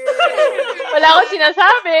 Wala akong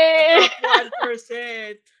sinasabi. Top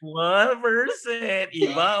 1%. 1%.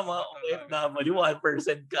 Iba, mga OFW,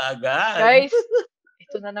 1% ka agad. Guys,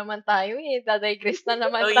 ito na naman tayo eh. Dadigress na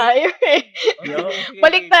naman tayo eh.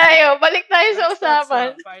 Balik tayo sa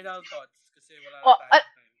usapan. Final thoughts. Kasi wala tayo.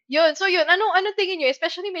 Yun, so yun, anong tingin nyo?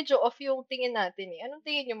 Especially medyo off yung tingin natin eh. Anong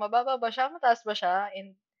tingin nyo? Mababa ba siya? Mataas ba siya?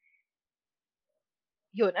 And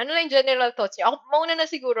yun, ano lang yung general thoughts nyo? Mauna na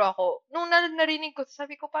siguro ako. Nung narinig ko,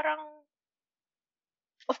 sabi ko parang,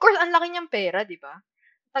 of course, ang laki niyang pera, di ba?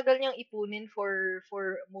 Tagal niyang ipunin for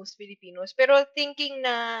most Filipinos. Pero thinking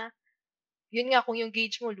na, yun nga, kung yung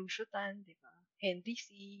gauge mo, lusutan, di ba?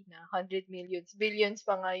 NDC, na 100 millions, billions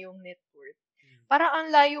pa nga yung net worth. Parang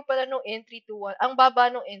ang layo pala nung ang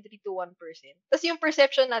baba nung entry to 1%. Tapos yung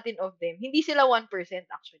perception natin of them, hindi sila 1%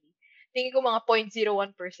 actually. Tingin ko mga 0.01%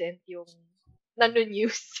 yung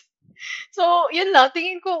nano-news. So, yun lang.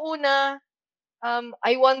 Tingin ko una,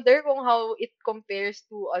 I wonder kung how it compares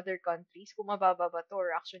to other countries. Kung mababa ba to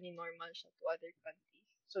or actually normal siya to other countries.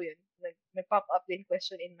 So, yun. Nag-pop up din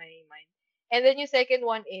question in my mind. And then yung second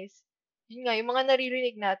one is, yun nga, yung mga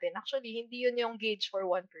naririnig natin, actually, hindi yun yung gauge for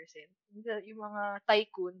 1%. Yung mga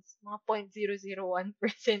tycoons, mga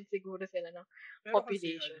 0.001% siguro sila ng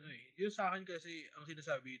population. Kasi, yung sa akin kasi, ang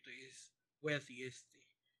sinasabi ito is wealthiest.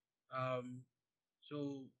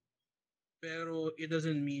 Pero it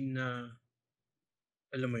doesn't mean na,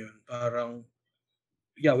 alam mo yun, parang,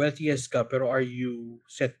 wealthiest ka, pero are you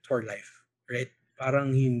set for life? Right?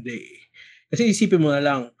 Parang hindi. Kasi isipin mo na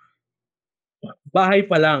lang, bahay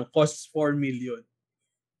pa lang costs 4 million.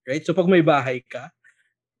 Right? So pag may bahay ka,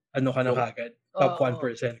 ano ka na kagad? Top 1%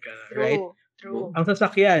 ka na, right? True. Ang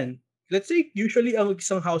sasakyan, let's say usually ang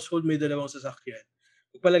isang household may dalawang sasakyan.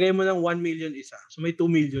 Pagpalagay mo ng 1 million isa, so may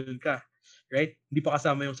 2 million ka, right? Hindi pa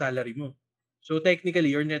kasama yung salary mo. So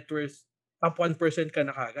technically, your net worth, top 1% ka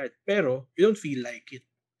na kagad. Pero, you don't feel like it.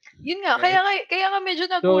 Yun nga, right? kaya nga medyo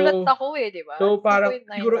nagulat ako di ba? So parang,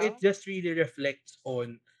 2.9 siguro lang. it just really reflects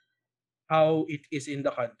on how it is in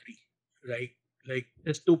the country. Like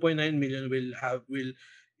this 2.9 million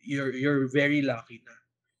you're very lucky na.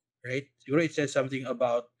 Right? Siguro it says something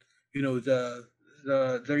about,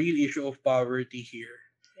 the real issue of poverty here.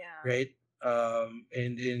 Yeah. Right?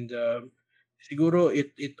 And siguro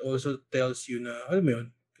it also tells you na, alam mo yun,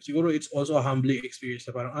 siguro it's also a humbling experience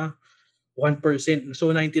na parang, 1%, so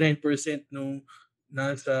 99% nung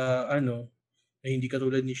nasa, na hindi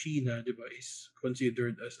katulad ni Sheena, di ba, is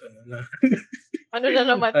considered as, na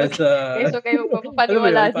naman as, so kayo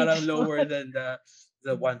magpapaniwala parang lower than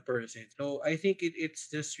the 1%. So I think it's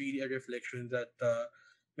just really a reflection that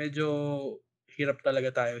medyo hirap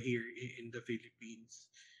talaga tayo here in the Philippines.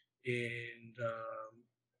 And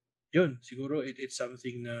yun, siguro it's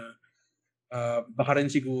something na baka rin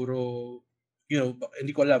siguro,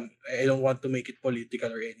 hindi ko alam. I don't want to make it political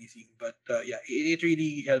or anything. But it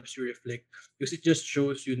really helps you reflect. Because it just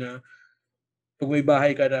shows you na pag may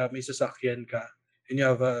bahay ka na, may sasakyan ka, and you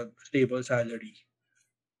have a stable salary,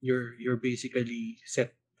 you're basically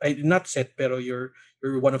set. Not set, pero you're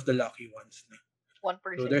one of the lucky ones. 1%.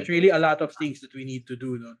 So there's really a lot of things that we need to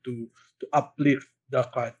do to uplift the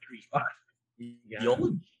country.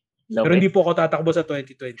 Yun. Pero hindi po ako tatakbo sa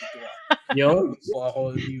 2022. Yun. So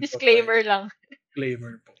ako, disclaimer lang.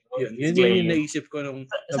 Disclaimer po. Yun yung naisip ko nung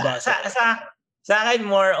nabasa. Sa akin,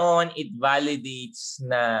 more on it validates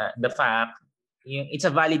na the fact, it's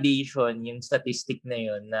a validation, yung statistic na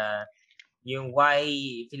yun, na yung why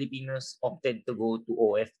Filipinos opted to go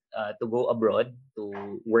to go abroad to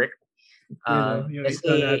work. Yung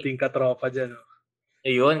isa nating katropa dyan.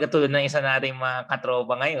 Ayun, katulad ng isa nating mga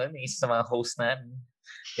katropa ngayon, isa sa mga host natin.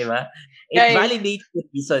 Diba? It validates the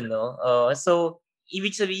reason, no? So,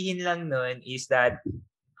 ibig sabihin lang nun is that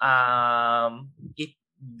it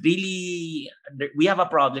really, we have a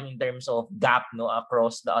problem in terms of gap, no,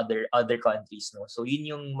 across the other countries, no? So, yun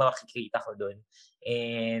yung makikita ko dun.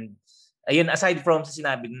 And, ayun, aside from sa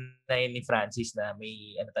sinabi na yun ni Francis na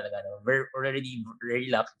may, talaga, no, we're already very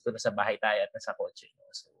lucky ko na sa bahay tayo at nasa kotse, no?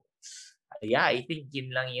 So, I think yun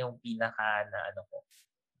lang yung pinaka na ko.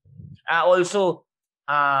 Also,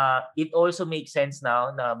 it also makes sense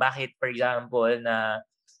now na bakit, for example, na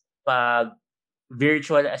pag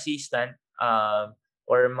virtual assistant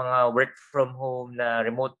or mga work from home na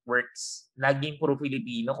remote works, naging puro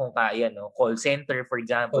Filipino kung kaya, no? Call center, for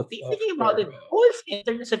example. Thinking about it, call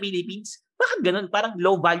center na sa Philippines, bakit ganun? Parang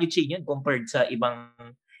low value chain yun compared sa ibang,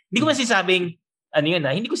 hindi ko sinasabing,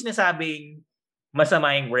 hindi ko sinasabing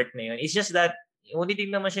masama yung work na yun. It's just that, kung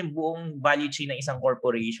titignan naman siya yung buong value chain ng isang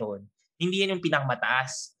corporation, hindi yan yung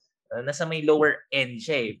pinakamataas. Nasa may lower end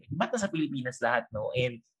siya eh. Ba't nasa Pilipinas lahat, no?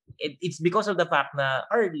 And it's because of the fact na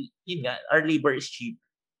our labor is cheap.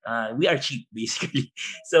 We are cheap, basically.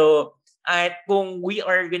 So, kung we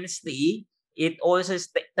are gonna stay, it also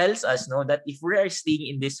tells us, no, that if we are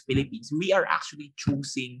staying in this Philippines, we are actually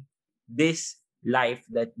choosing this life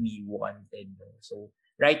that we wanted. No? So,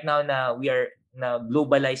 right now na we are na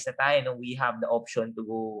globalized na tayo, no, we have the option to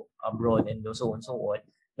go abroad and so on and so on.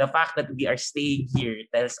 The fact that we are staying here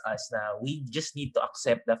tells us na we just need to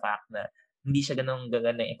accept the fact na hindi siya ganong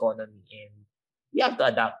gagana economy and we have to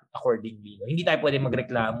adapt accordingly. No? Hindi tayo pwede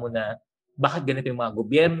magreklamo na bakit ganito yung mga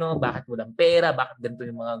gobyerno, bakit walang pera, bakit ganito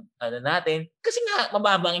yung mga natin. Kasi nga,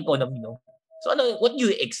 mababa ang economy, no? So, what do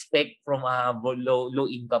you expect from a low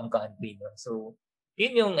income country, no? So,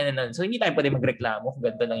 yun yung, so hindi tayo pwede magreklamo kung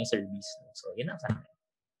ganito lang yung service. No? So, yun ang sa akin.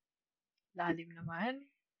 Lalim naman.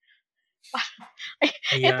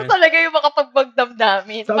 Ito talaga yung makapagbagdam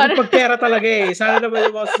namin. Sabi pagpera talaga eh. Sana naman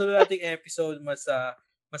yung mga sunod nating episode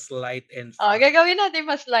mas light and fun. Gagawin natin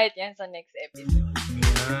mas light yan sa next episode.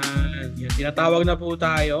 Yan. Tinatawag na po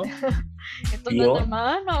tayo. Ito na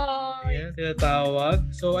naman. Yan, tinatawag.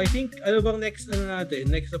 So, I think, ano bang next natin?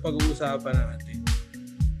 Next na pag-uusapan natin.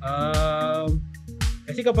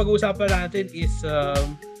 Kasi kapag-uusapan natin is,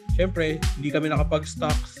 syempre, hindi kami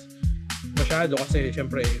nakapag-stocks masyado kasi,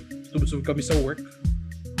 syempre, subsub kami sa work.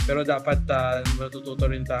 Pero dapat matututo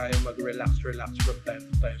rin tayo mag-relax from time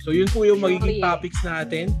to time. So, yun po yung magiging topics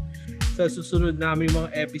natin sa susunod namin mga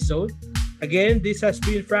episode. Again, this has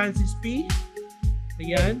been Francis P.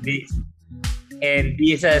 Ayan. And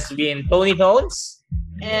this has been Tony Tones.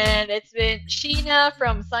 And it's been Sheena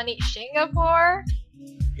from sunny Singapore.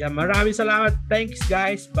 Yeah, maraming salamat. Thanks,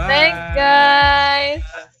 guys. Bye. Thanks, guys.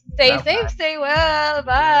 Stay safe, stay well.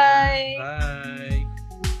 Bye. Bye.